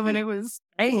idea what it was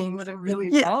saying, what it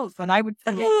really Yeah. felt, but I would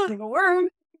forget the word.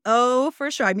 Oh, for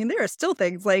sure. I mean, there are still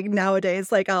things like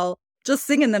nowadays, like I'll just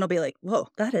sing and then I'll be like, whoa,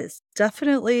 that is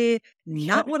definitely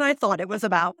not what I thought it was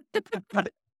about.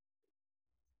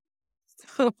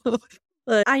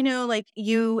 But I know like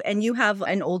you have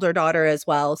an older daughter as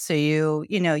well. So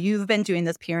you've been doing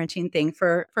this parenting thing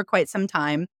for quite some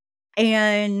time.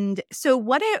 And so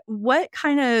what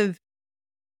kind of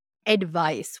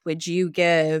advice would you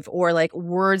give or like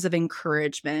words of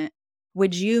encouragement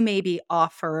would you maybe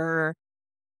offer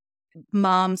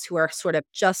moms who are sort of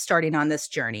just starting on this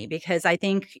journey? Because I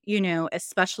think,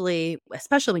 especially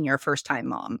when you're a first time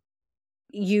mom,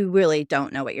 you really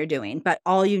don't know what you're doing, but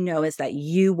all you know is that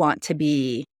you want to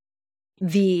be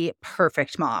the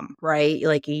perfect mom, right?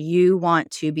 Like you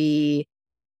want to be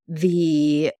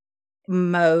the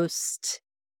most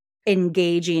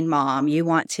engaging mom. You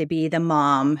want to be the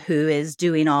mom who is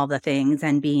doing all the things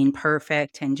and being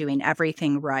perfect and doing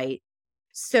everything right.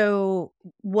 So,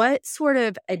 what sort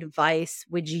of advice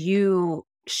would you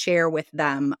share with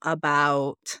them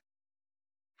about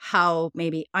how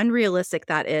maybe unrealistic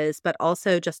that is, but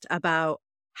also just about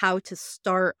how to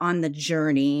start on the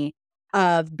journey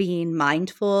of being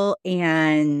mindful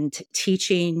and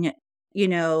teaching,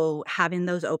 having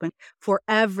those open for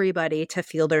everybody to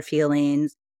feel their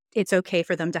feelings. It's okay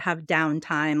for them to have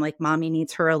downtime, like mommy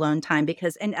needs her alone time,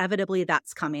 because inevitably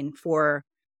that's coming for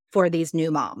these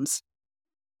new moms.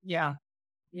 Yeah.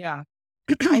 Yeah.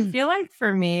 I feel like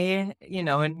for me,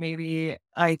 and maybe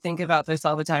I think about this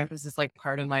all the time because it's like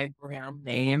part of my brand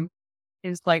name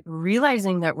is like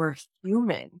realizing that we're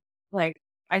human. Like,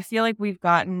 I feel like we've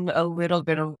gotten a little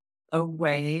bit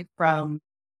away from,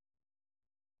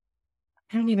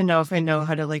 I don't even know if I know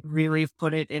how to like really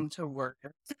put it into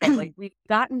words, but like we've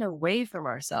gotten away from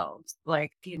ourselves.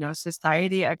 Like,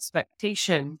 society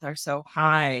expectations are so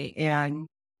high. And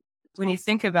when you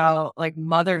think about like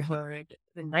motherhood,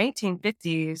 the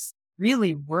 1950s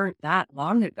really weren't that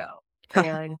long ago.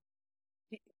 And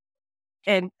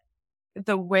and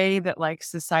the way that like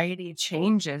society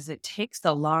changes, it takes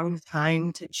a long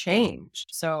time to change.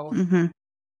 So Hmm.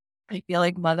 I feel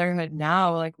like motherhood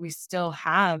now, like we still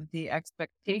have the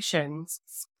expectations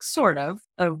sort of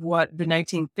what the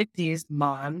 1950s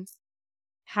moms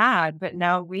had, but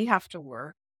now we have to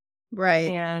work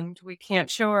Right. and we can't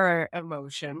show our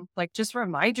emotion. Like just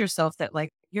remind yourself that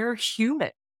like you're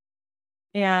human.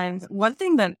 And one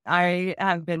thing that I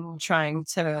have been trying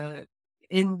to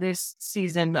in this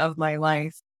season of my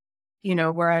life,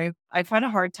 where I've had a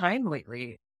hard time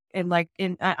lately. And like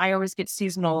I always get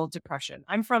seasonal depression.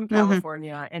 I'm from Hmm.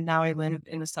 California and now I live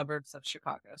in the suburbs of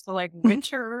Chicago. So like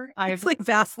winter, It's I've like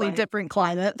vastly like different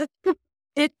climate.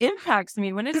 it impacts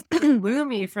me when it's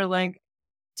gloomy for like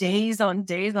days on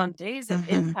days on days, it Hmm.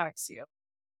 impacts you.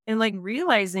 And like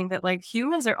realizing that like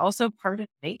humans are also part of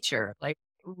nature. Like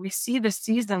we see the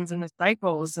seasons and the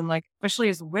cycles and like especially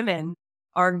as women,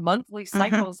 our monthly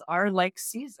Hmm. cycles are like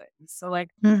seasons. So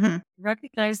like Hmm.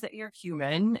 recognize that you're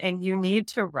human and you need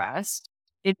to rest.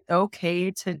 It's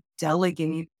okay to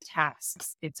delegate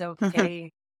tasks. It's Hmm.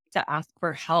 okay to ask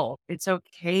for help. It's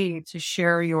okay to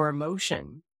share your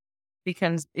emotion.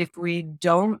 Because if we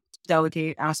don't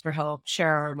delegate, ask for help,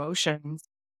 share our emotions,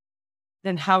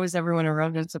 then how is everyone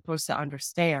around us supposed to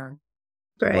understand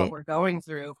what Right. we're going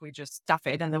through if we just stuff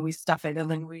it and then we stuff it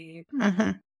and then we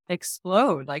Hmm.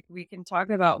 explode? Like we can talk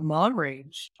about mom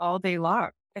rage all day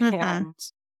long. Hmm. And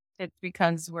it's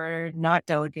because we're not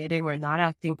delegating, we're not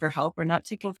asking for help, we're not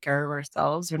taking care of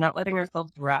ourselves, we're not letting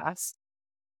ourselves rest.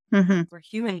 Hmm. We're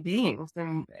human beings.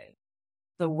 And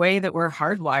the way that we're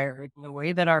hardwired, the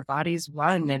way that our bodies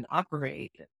run and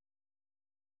operate,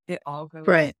 it all goes,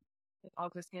 Right. it all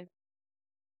goes in.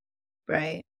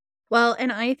 Right. Well,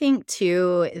 and I think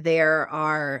too, there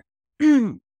are,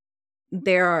 and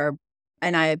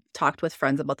I've talked with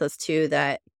friends about this too,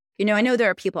 that, I know there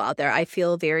are people out there. I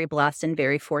feel very blessed and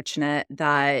very fortunate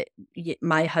that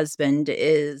my husband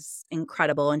is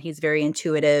incredible and he's very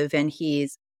intuitive and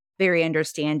he's very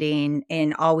understanding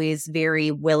and always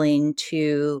very willing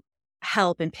to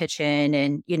help and pitch in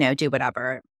and, do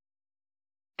whatever.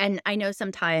 And I know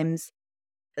sometimes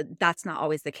that's not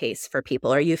always the case for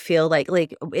people, or you feel like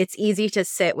it's easy to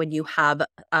sit when you have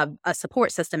a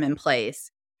support system in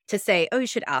place to say, oh, you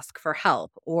should ask for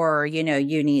help, or you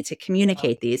need to Yeah.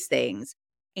 communicate these things.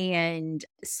 And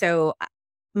so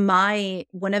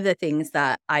one of the things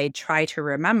that I try to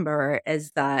remember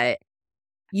is that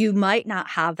you might not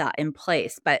have that in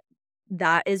place, but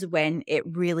that is when it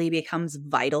really becomes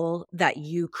vital that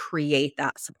you create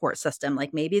that support system.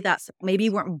 Like maybe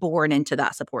you weren't born into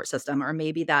that support system, or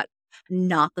maybe that's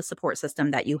not the support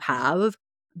system that you have,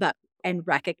 but and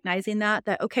recognizing that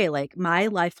okay, like my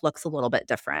life looks a little bit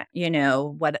different.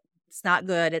 What it's not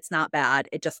good, it's not bad,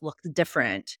 it just looks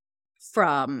different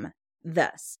from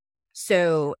this.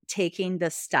 So taking the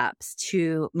steps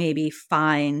to maybe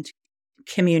find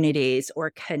communities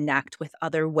or connect with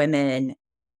other women,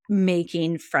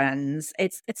 making friends.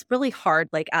 It's really hard,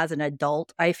 like as an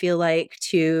adult, I feel like,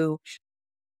 to,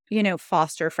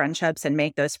 foster friendships and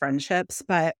make those friendships.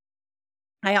 But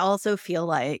I also feel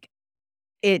like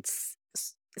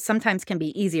sometimes can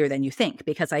be easier than you think,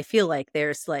 because I feel like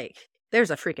there's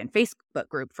a freaking Facebook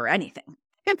group for anything.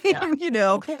 I mean, Yeah.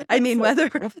 I mean, whether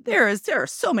there are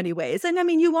so many ways. And I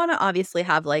mean, you want to obviously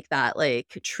have like that,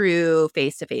 like true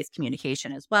face-to-face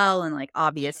communication as well. And like,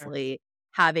 Sure. obviously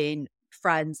having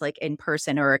friends like in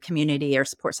person, or a community or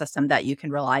support system that you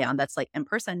can rely on that's like in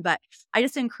person. But I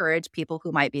just encourage people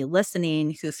who might be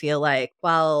listening who feel like,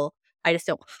 well, I just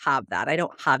don't have that. I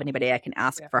don't have anybody I can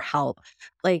ask Yeah. for help.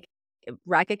 Like,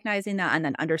 recognizing that and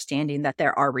then understanding that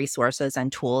there are resources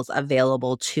and tools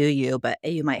available to you, but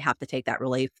you might have to take that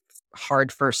really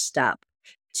hard first step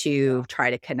Yeah. to try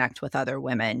to connect with other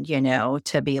women,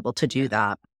 to be able to do Yeah.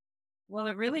 that. Well,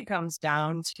 it really comes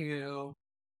down to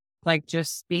like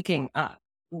just speaking up,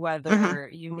 Mhm, whether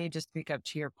you need to speak up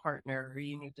to your partner or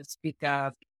you need to speak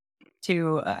up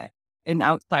to an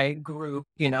outside group,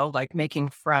 like making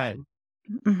friends.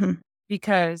 mhm,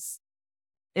 Because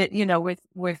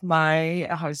with my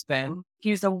husband,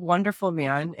 he's a wonderful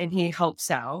man and he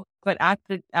helps out. But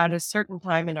at a certain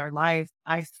time in our life,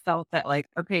 I felt that like,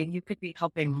 okay, you could be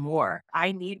helping more.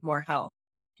 I need more help.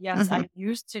 Yes, mhm, I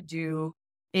used to do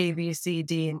A, B, C,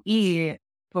 D, and E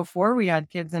before we had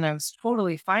kids, and I was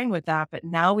totally fine with that. But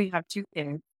now we have two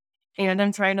kids, and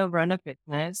I'm trying to run a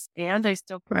business, and I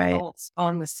still right, consult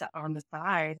on the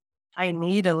side. I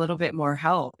need a little bit more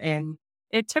help, and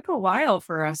it took a while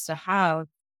for us to have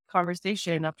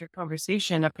conversation after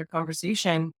conversation after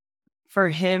conversation for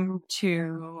him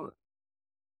to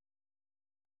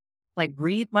like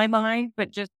read my mind,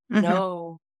 but just mhm,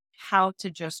 know how to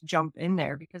just jump in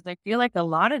there because I feel like a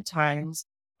lot of times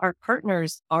our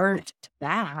partners aren't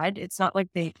bad. It's not like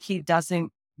he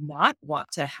doesn't not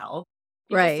want to help.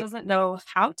 He just right, doesn't know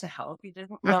how to help. He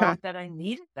doesn't uh-huh, know that I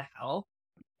needed the help.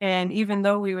 And even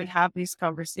though we would have these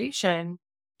conversations,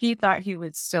 he thought he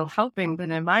was still helping.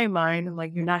 But in my mind, I'm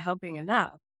like, you're not helping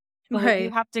enough. So you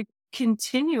right, have to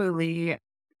continually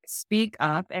speak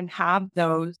up and have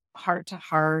those heart to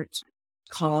heart,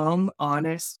 calm,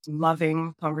 honest,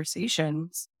 loving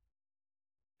conversations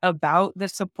about the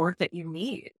support that you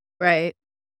need. right,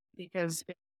 Because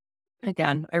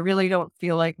again, I really don't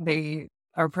feel like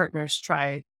our partners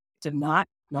try to not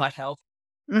help.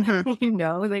 mhm,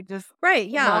 They just right,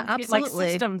 yeah, love get like absolutely,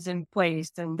 systems in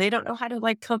place and they don't know how to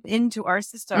like come into our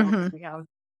system because mhm, we have,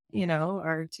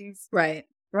 our teeth right.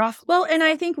 rough. Well, and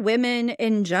I think women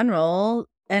in general,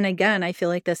 and again, I feel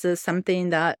like this is something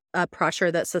that a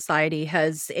pressure that society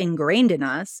has ingrained in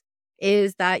us,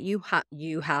 is that you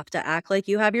have to act like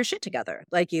you have your shit together.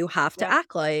 Like you have to Yep.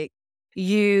 act like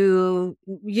you've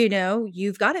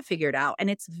got it figured out. And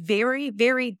it's very,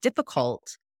 very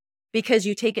difficult because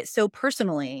you take it so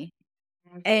personally,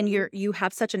 and Mhm. you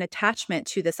have such an attachment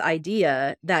to this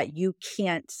idea that you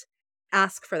can't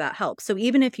ask for that help. So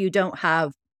even if you don't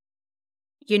have,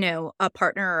 a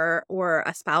partner or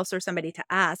a spouse or somebody to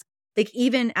ask, like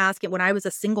even ask it. When I was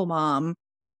a single mom,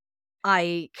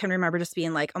 I can remember just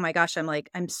being like, oh my gosh,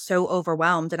 I'm so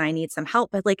overwhelmed and I need some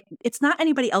help. But like, it's not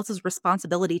anybody else's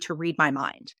responsibility to read my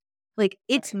mind. Like,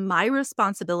 it's Right. my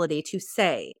responsibility to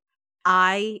say,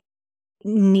 I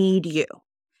need you.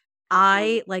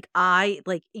 Mhm.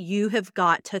 You have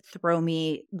got to throw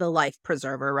me the life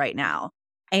preserver right now.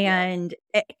 Yeah. And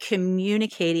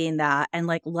communicating that and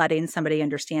like letting somebody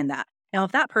understand that. Now,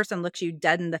 if that person looks you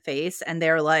dead in the face and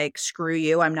they're like, screw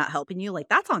you, I'm not helping you, like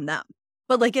that's on them.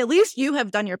 But like at least you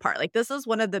have done your part. Like this is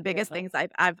one of the biggest Yeah. things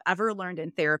I've ever learned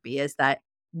in therapy, is that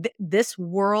this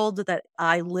world that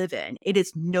I live in, it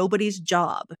is nobody's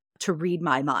job to read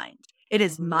my mind. It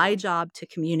is my Mhm. job to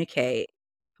communicate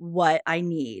what I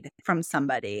need from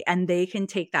somebody, and they can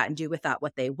take that and do with that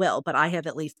what they will. But I have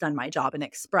at least done my job and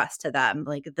expressed to them,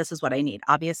 like, this is what I need.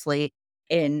 Obviously,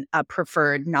 in a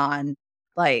preferred non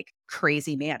like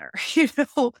crazy manner,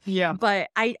 Yeah. but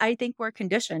I think we're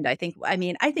conditioned. I think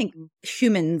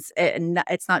humans, and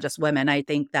it's not just women. I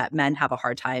think that men have a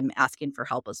hard time asking for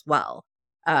help as well.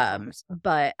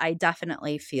 But I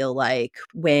definitely feel like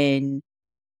when,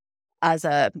 as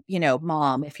a,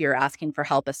 mom, if you're asking for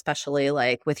help, especially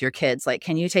like with your kids, like,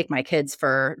 can you take my kids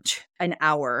for an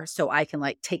hour so I can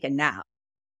like take a nap?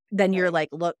 Then you're Right. like,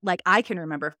 look, like I can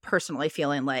remember personally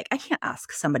feeling like I can't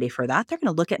ask somebody for that. They're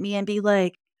going to look at me and be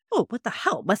like, oh, what the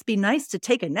hell? Must be nice to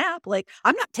take a nap. Like,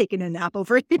 I'm not taking a nap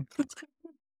over here.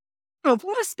 Oh,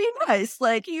 must be nice.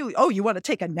 Like, you want to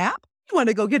take a nap? You want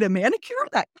to go get a manicure?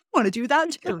 That I want to do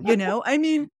that too, I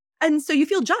mean, and so you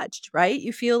feel judged, right?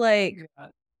 You feel like, Yeah.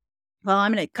 well,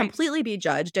 I'm going to Right. completely be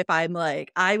judged if I'm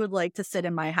like, I would like to sit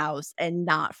in my house and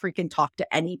not freaking talk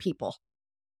to any people,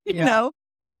 you Yeah. know?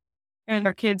 And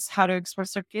our kids how to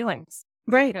express their feelings,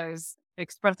 Right. because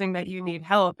expressing that you need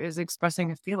help is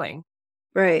expressing a feeling.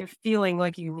 Right. You're feeling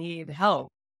like you need help,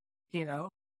 you know?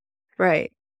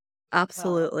 Right. Uh,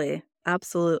 Absolutely.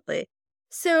 Absolutely.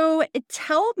 So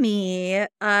tell me,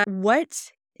 what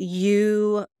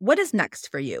is next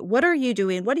for you? What are you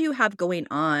doing? What do you have going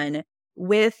on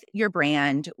with your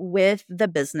brand, with the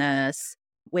business,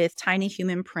 with Tiny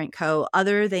Human Print Co.,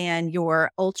 other than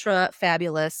your ultra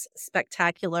fabulous,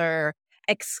 spectacular,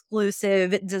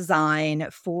 exclusive design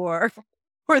for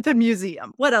for the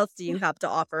museum? What else do you have to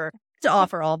offer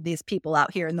all of these people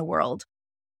out here in the world?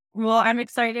 well, I'm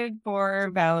excited for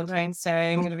Valentine's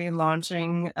Day. I'm going to be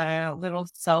launching a little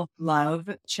self-love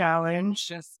challenge,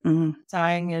 just Mhm.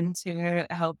 tying into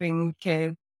helping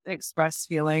kids express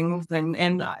feelings. And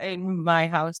in my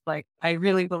house, like, I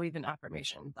really believe in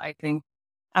affirmations. I think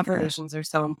Yeah. affirmations are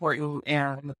so important,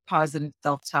 and positive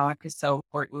self-talk is so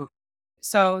important.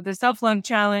 So the self-love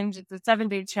challenge, it's a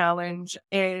 7-day challenge.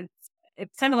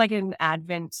 It's kind of like an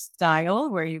advent style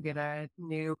where you get a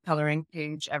new coloring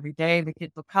page every day. The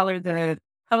kids will color the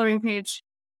coloring page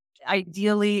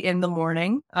ideally in the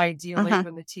morning. Ideally, Uh-huh.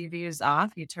 when the TV is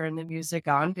off, you turn the music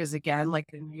on because, again, like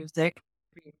the music,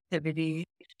 creativity,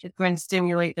 it's going to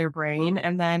stimulate their brain.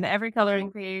 And then every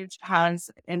coloring page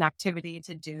has an activity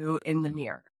to do in the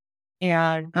mirror.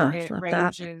 And Oh, I it love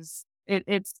that. ranges,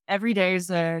 it's every day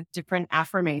is a different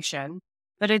affirmation,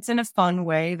 but it's in a fun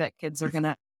way that kids are going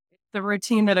to, the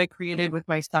routine that I created with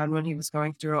my son when he was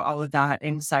going through all of that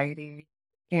anxiety.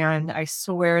 And I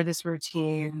swear this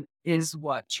routine is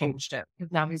what changed it,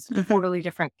 because now he's a Mhm. totally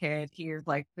different kid. He is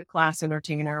like the class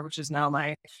entertainer, which is now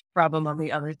my problem on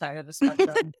the other side of the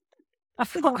spectrum.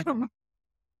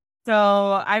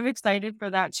 So I'm excited for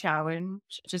that challenge,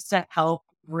 just to help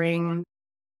bring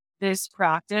this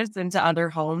practice into other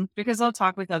homes, because I'll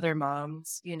talk with other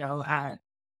moms, at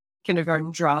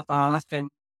kindergarten drop off, and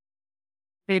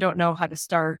they don't know how to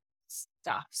start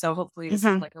stuff. So hopefully this is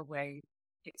Mhm. like a way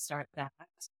to start that.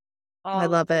 I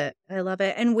Um, love it. I love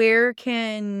it. And where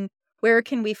can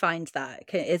we find that?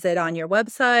 Is it on your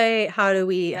website? How do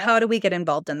we yeah, how do we get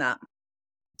involved in that?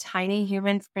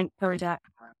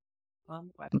 tinyhumansprintco.com on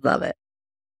the Love website. it.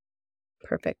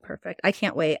 Perfect, perfect. I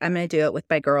can't wait. I'm gonna do it with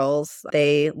my girls.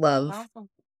 They love Awesome.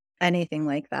 anything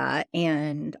like that,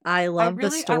 and I I love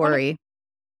the really, I want to, story.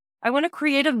 I want to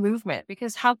create a movement,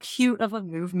 because how cute of a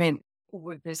movement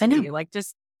would this I know. be? Like,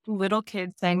 just little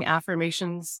kids saying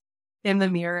affirmations in the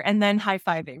mirror and then high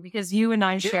fiving, because you and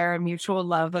I Yeah. share a mutual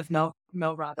love of Mel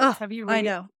Robbins. Oh, I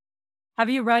know. Have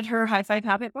you read her High Five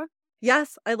Habit book?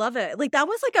 Yes, I love it. Like, that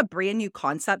was, like, a brand new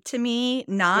concept to me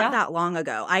not Yeah. that long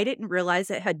ago. I didn't realize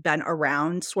it had been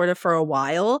around sort of for a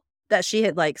while, that she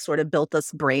had, like, sort of built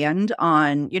this brand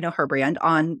on, her brand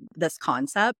on this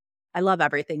concept. I love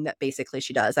everything that basically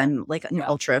she does. I'm, like, an Yeah.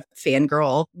 ultra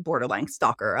fangirl, borderline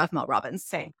stalker of Mel Robbins.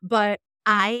 Same. But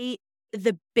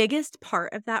the biggest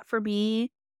part of that for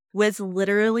me was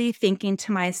literally thinking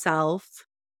to myself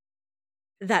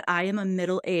that I am a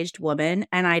middle-aged woman,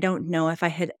 and I don't know if I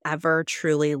had ever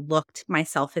truly looked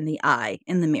myself in the eye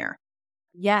in the mirror.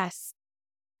 Yes.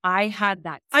 I had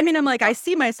that I mean, I'm same like, I thought.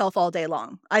 see myself all day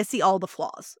long. I see all the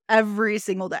flaws every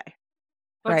single day,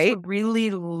 But to right? really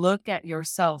look at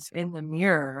yourself in the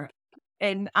mirror,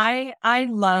 and I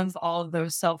love all of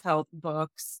those self-help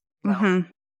books,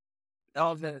 Mhm.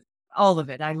 all the all of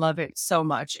it. I love it so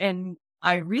much. And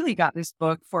I really got this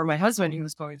book for my husband, who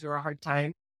was going through a hard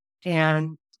time.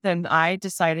 And then I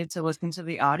decided to listen to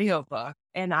the audiobook,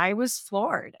 and I was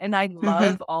floored. And I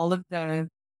Mhm. love all of the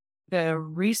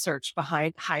research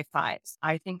behind high fives.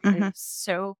 I think it Mhm. is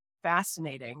so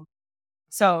fascinating.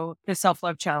 So the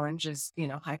self-love challenge is,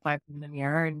 high five in the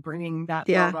mirror and bringing that Mel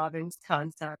Yeah, Robbins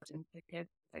concept into kids.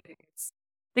 I think it's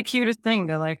the cutest thing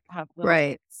to like have little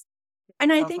right. kids.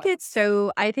 And I Self think love.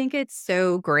 it's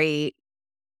so great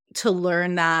to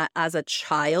learn that as a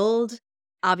child,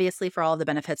 obviously for all the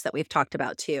benefits that we've talked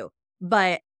about too.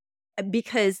 But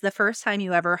because the first time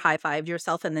you ever high-fived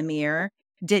yourself in the mirror,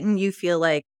 didn't you feel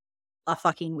like a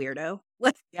fucking weirdo?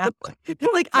 Like, Yeah.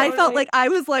 like I felt like I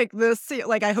was like this,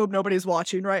 like, I hope nobody's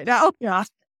watching right now. Yeah.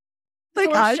 Like,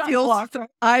 Or shot blocker.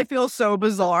 I feel so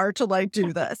bizarre to like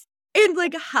do this. And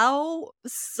like how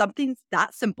something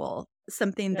that simple,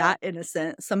 something that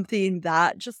innocent, something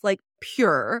that just like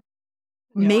pure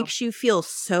makes you feel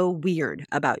so weird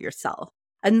about yourself.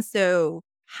 And so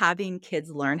having kids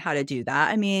learn how to do that,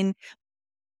 I mean,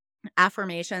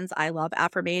 affirmations, I love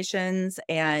affirmations,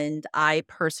 and I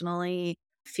personally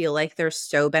feel like they're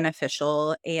so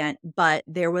beneficial. But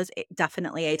there was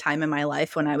definitely a time in my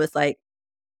life when I was like,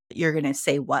 you're going to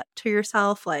say what to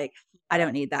yourself? Like, I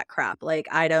don't need that crap. Like,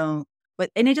 I don't,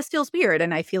 and it just feels weird.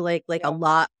 And I feel like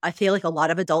I feel like a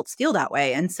lot of adults feel that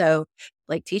way. And so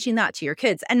like teaching that to your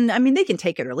kids, and I mean, they can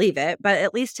take it or leave it, but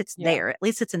at least it's there. At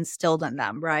least it's instilled in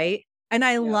them. Right. And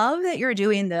I love that you're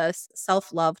doing this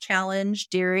self-love challenge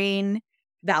during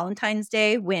Valentine's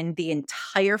Day when the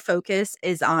entire focus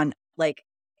is on like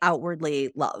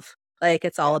outwardly love. Like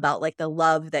it's all about like the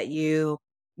love that you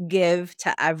give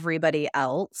to everybody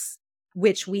else,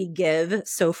 which we give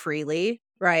so freely,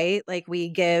 right? Like we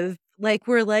give, like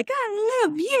we're like, I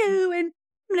love you and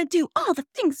I'm gonna do all the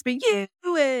things for you.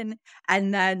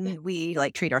 And then we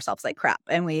like treat ourselves like crap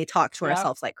and we talk to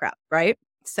ourselves like crap, right?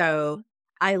 So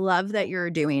I love that you're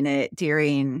doing it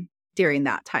during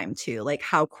that time too. Like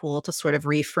how cool to sort of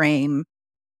reframe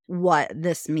what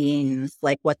this means,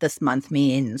 like what this month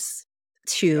means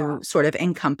to sort of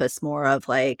encompass more of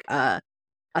like a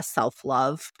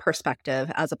self-love perspective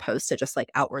as opposed to just like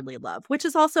outwardly love, which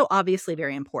is also obviously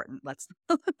very important. Let's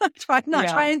not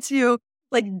trying to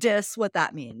like diss what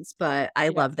that means, but I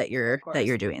love that you're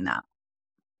doing that.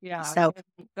 Yeah. So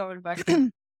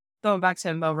Going back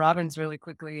to Mel Robbins really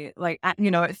quickly, like,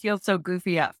 it feels so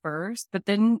goofy at first, but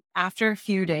then after a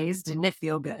few days, didn't it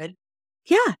feel good?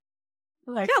 Yeah.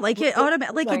 Like, Yeah, like it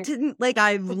automatically, like it didn't, like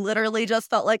I literally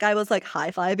just felt like I was like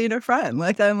high-fiving a friend.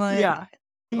 Like I'm like,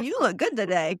 you look good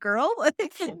today, girl.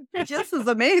 Like, this is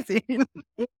amazing.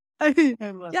 I mean,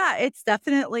 yeah, it's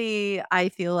definitely, I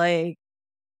feel like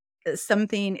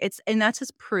something, and that's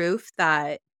just proof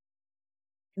that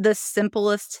the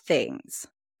simplest things,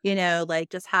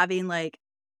 like just having like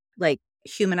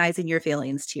humanizing your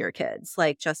feelings to your kids,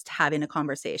 like just having a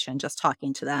conversation, just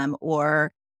talking to them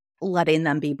or letting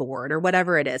them be bored or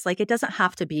whatever it is. Like it doesn't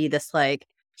have to be this like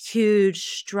huge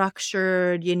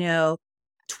structured,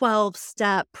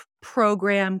 12-step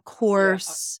program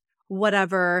course,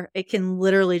 whatever. It can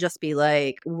literally just be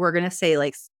like, we're going to say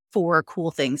like 4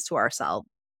 cool things to ourselves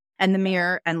and the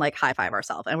mirror and like high five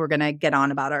ourselves. And we're going to get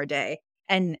on about our day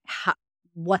and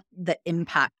what the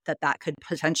impact that could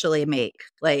potentially make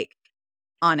like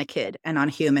on a kid and on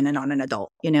a human and on an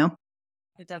adult, It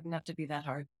doesn't have to be that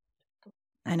hard.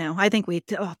 I know. I think we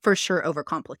for sure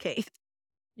overcomplicate.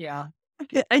 Yeah.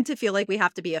 And to feel like we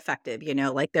have to be effective,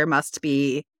 like it must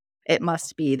be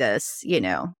this,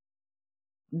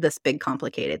 this big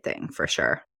complicated thing for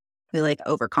sure. We like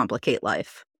overcomplicate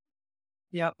life.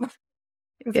 Yep.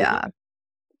 Yeah.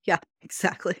 Yeah,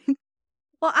 exactly.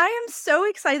 Well, I am so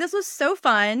excited. This was so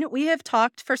fun. We have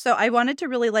talked I wanted to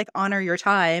really like honor your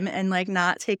time and like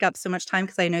not take up so much time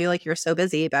because I know you're so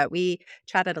busy, but we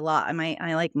chatted a lot. I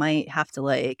might have to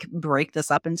like break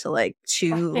this up into like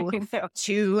two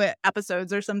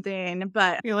episodes or something.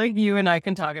 But I feel like you and I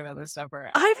can talk about this stuff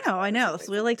forever. I know.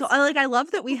 So we're like, I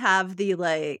love that we have the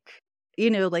like,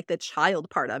 like the child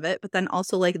part of it, but then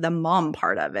also like the mom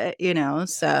part of it,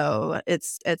 so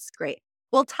it's great.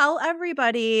 Well, tell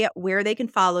everybody where they can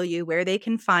follow you, where they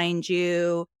can find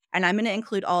you. And I'm going to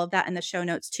include all of that in the show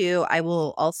notes too. I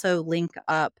will also link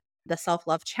up the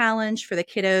self-love challenge for the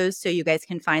kiddos so you guys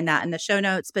can find that in the show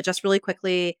notes. But just really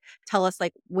quickly, tell us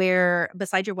like where,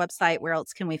 besides your website, where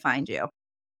else can we find you?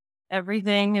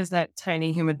 Everything is at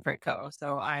Tiny Human Print Co.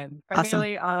 So I'm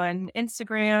primarily on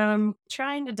Instagram,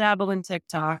 trying to dabble in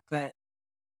TikTok, but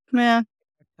yeah,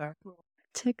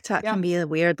 TikTok can be a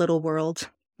weird little world.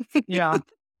 Yeah.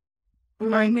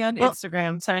 Find me on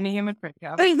Instagram, Tiny Human Print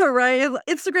Co. Right.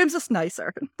 Instagram's just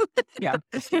nicer. Yeah.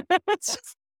 It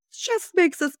just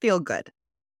makes us feel good.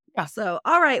 Yeah. So,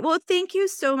 all right. Well, thank you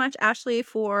so much, Ashlee,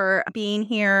 for being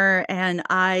here. And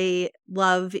I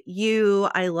love you.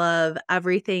 I love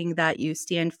everything that you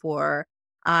stand for.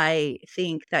 I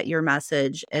think that your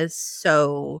message is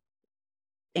so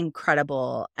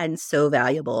incredible and so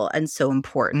valuable and so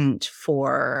important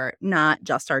for not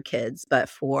just our kids, but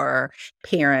for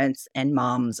parents and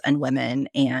moms and women.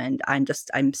 And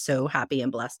I'm so happy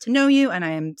and blessed to know you. And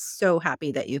I am so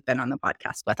happy that you've been on the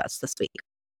podcast with us this week.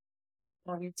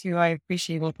 Love you too. I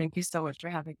appreciate it. Thank you so much for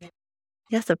having me.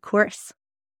 Yes, of course.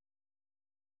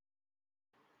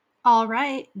 All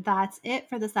right, that's it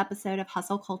for this episode of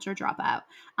Hustle Culture Dropout.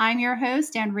 I'm your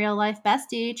host and real life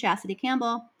bestie, Chastity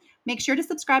Campbell. Make sure to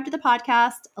subscribe to the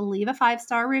podcast, leave a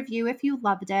 5-star review if you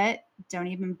loved it. Don't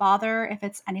even bother if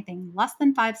it's anything less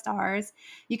than 5 stars.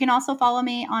 You can also follow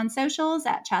me on socials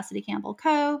at Chastity Campbell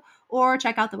Co. or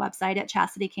check out the website at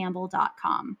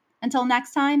chastitycampbell.com. Until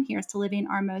next time, here's to living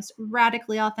our most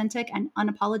radically authentic and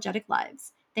unapologetic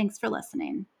lives. Thanks for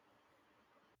listening.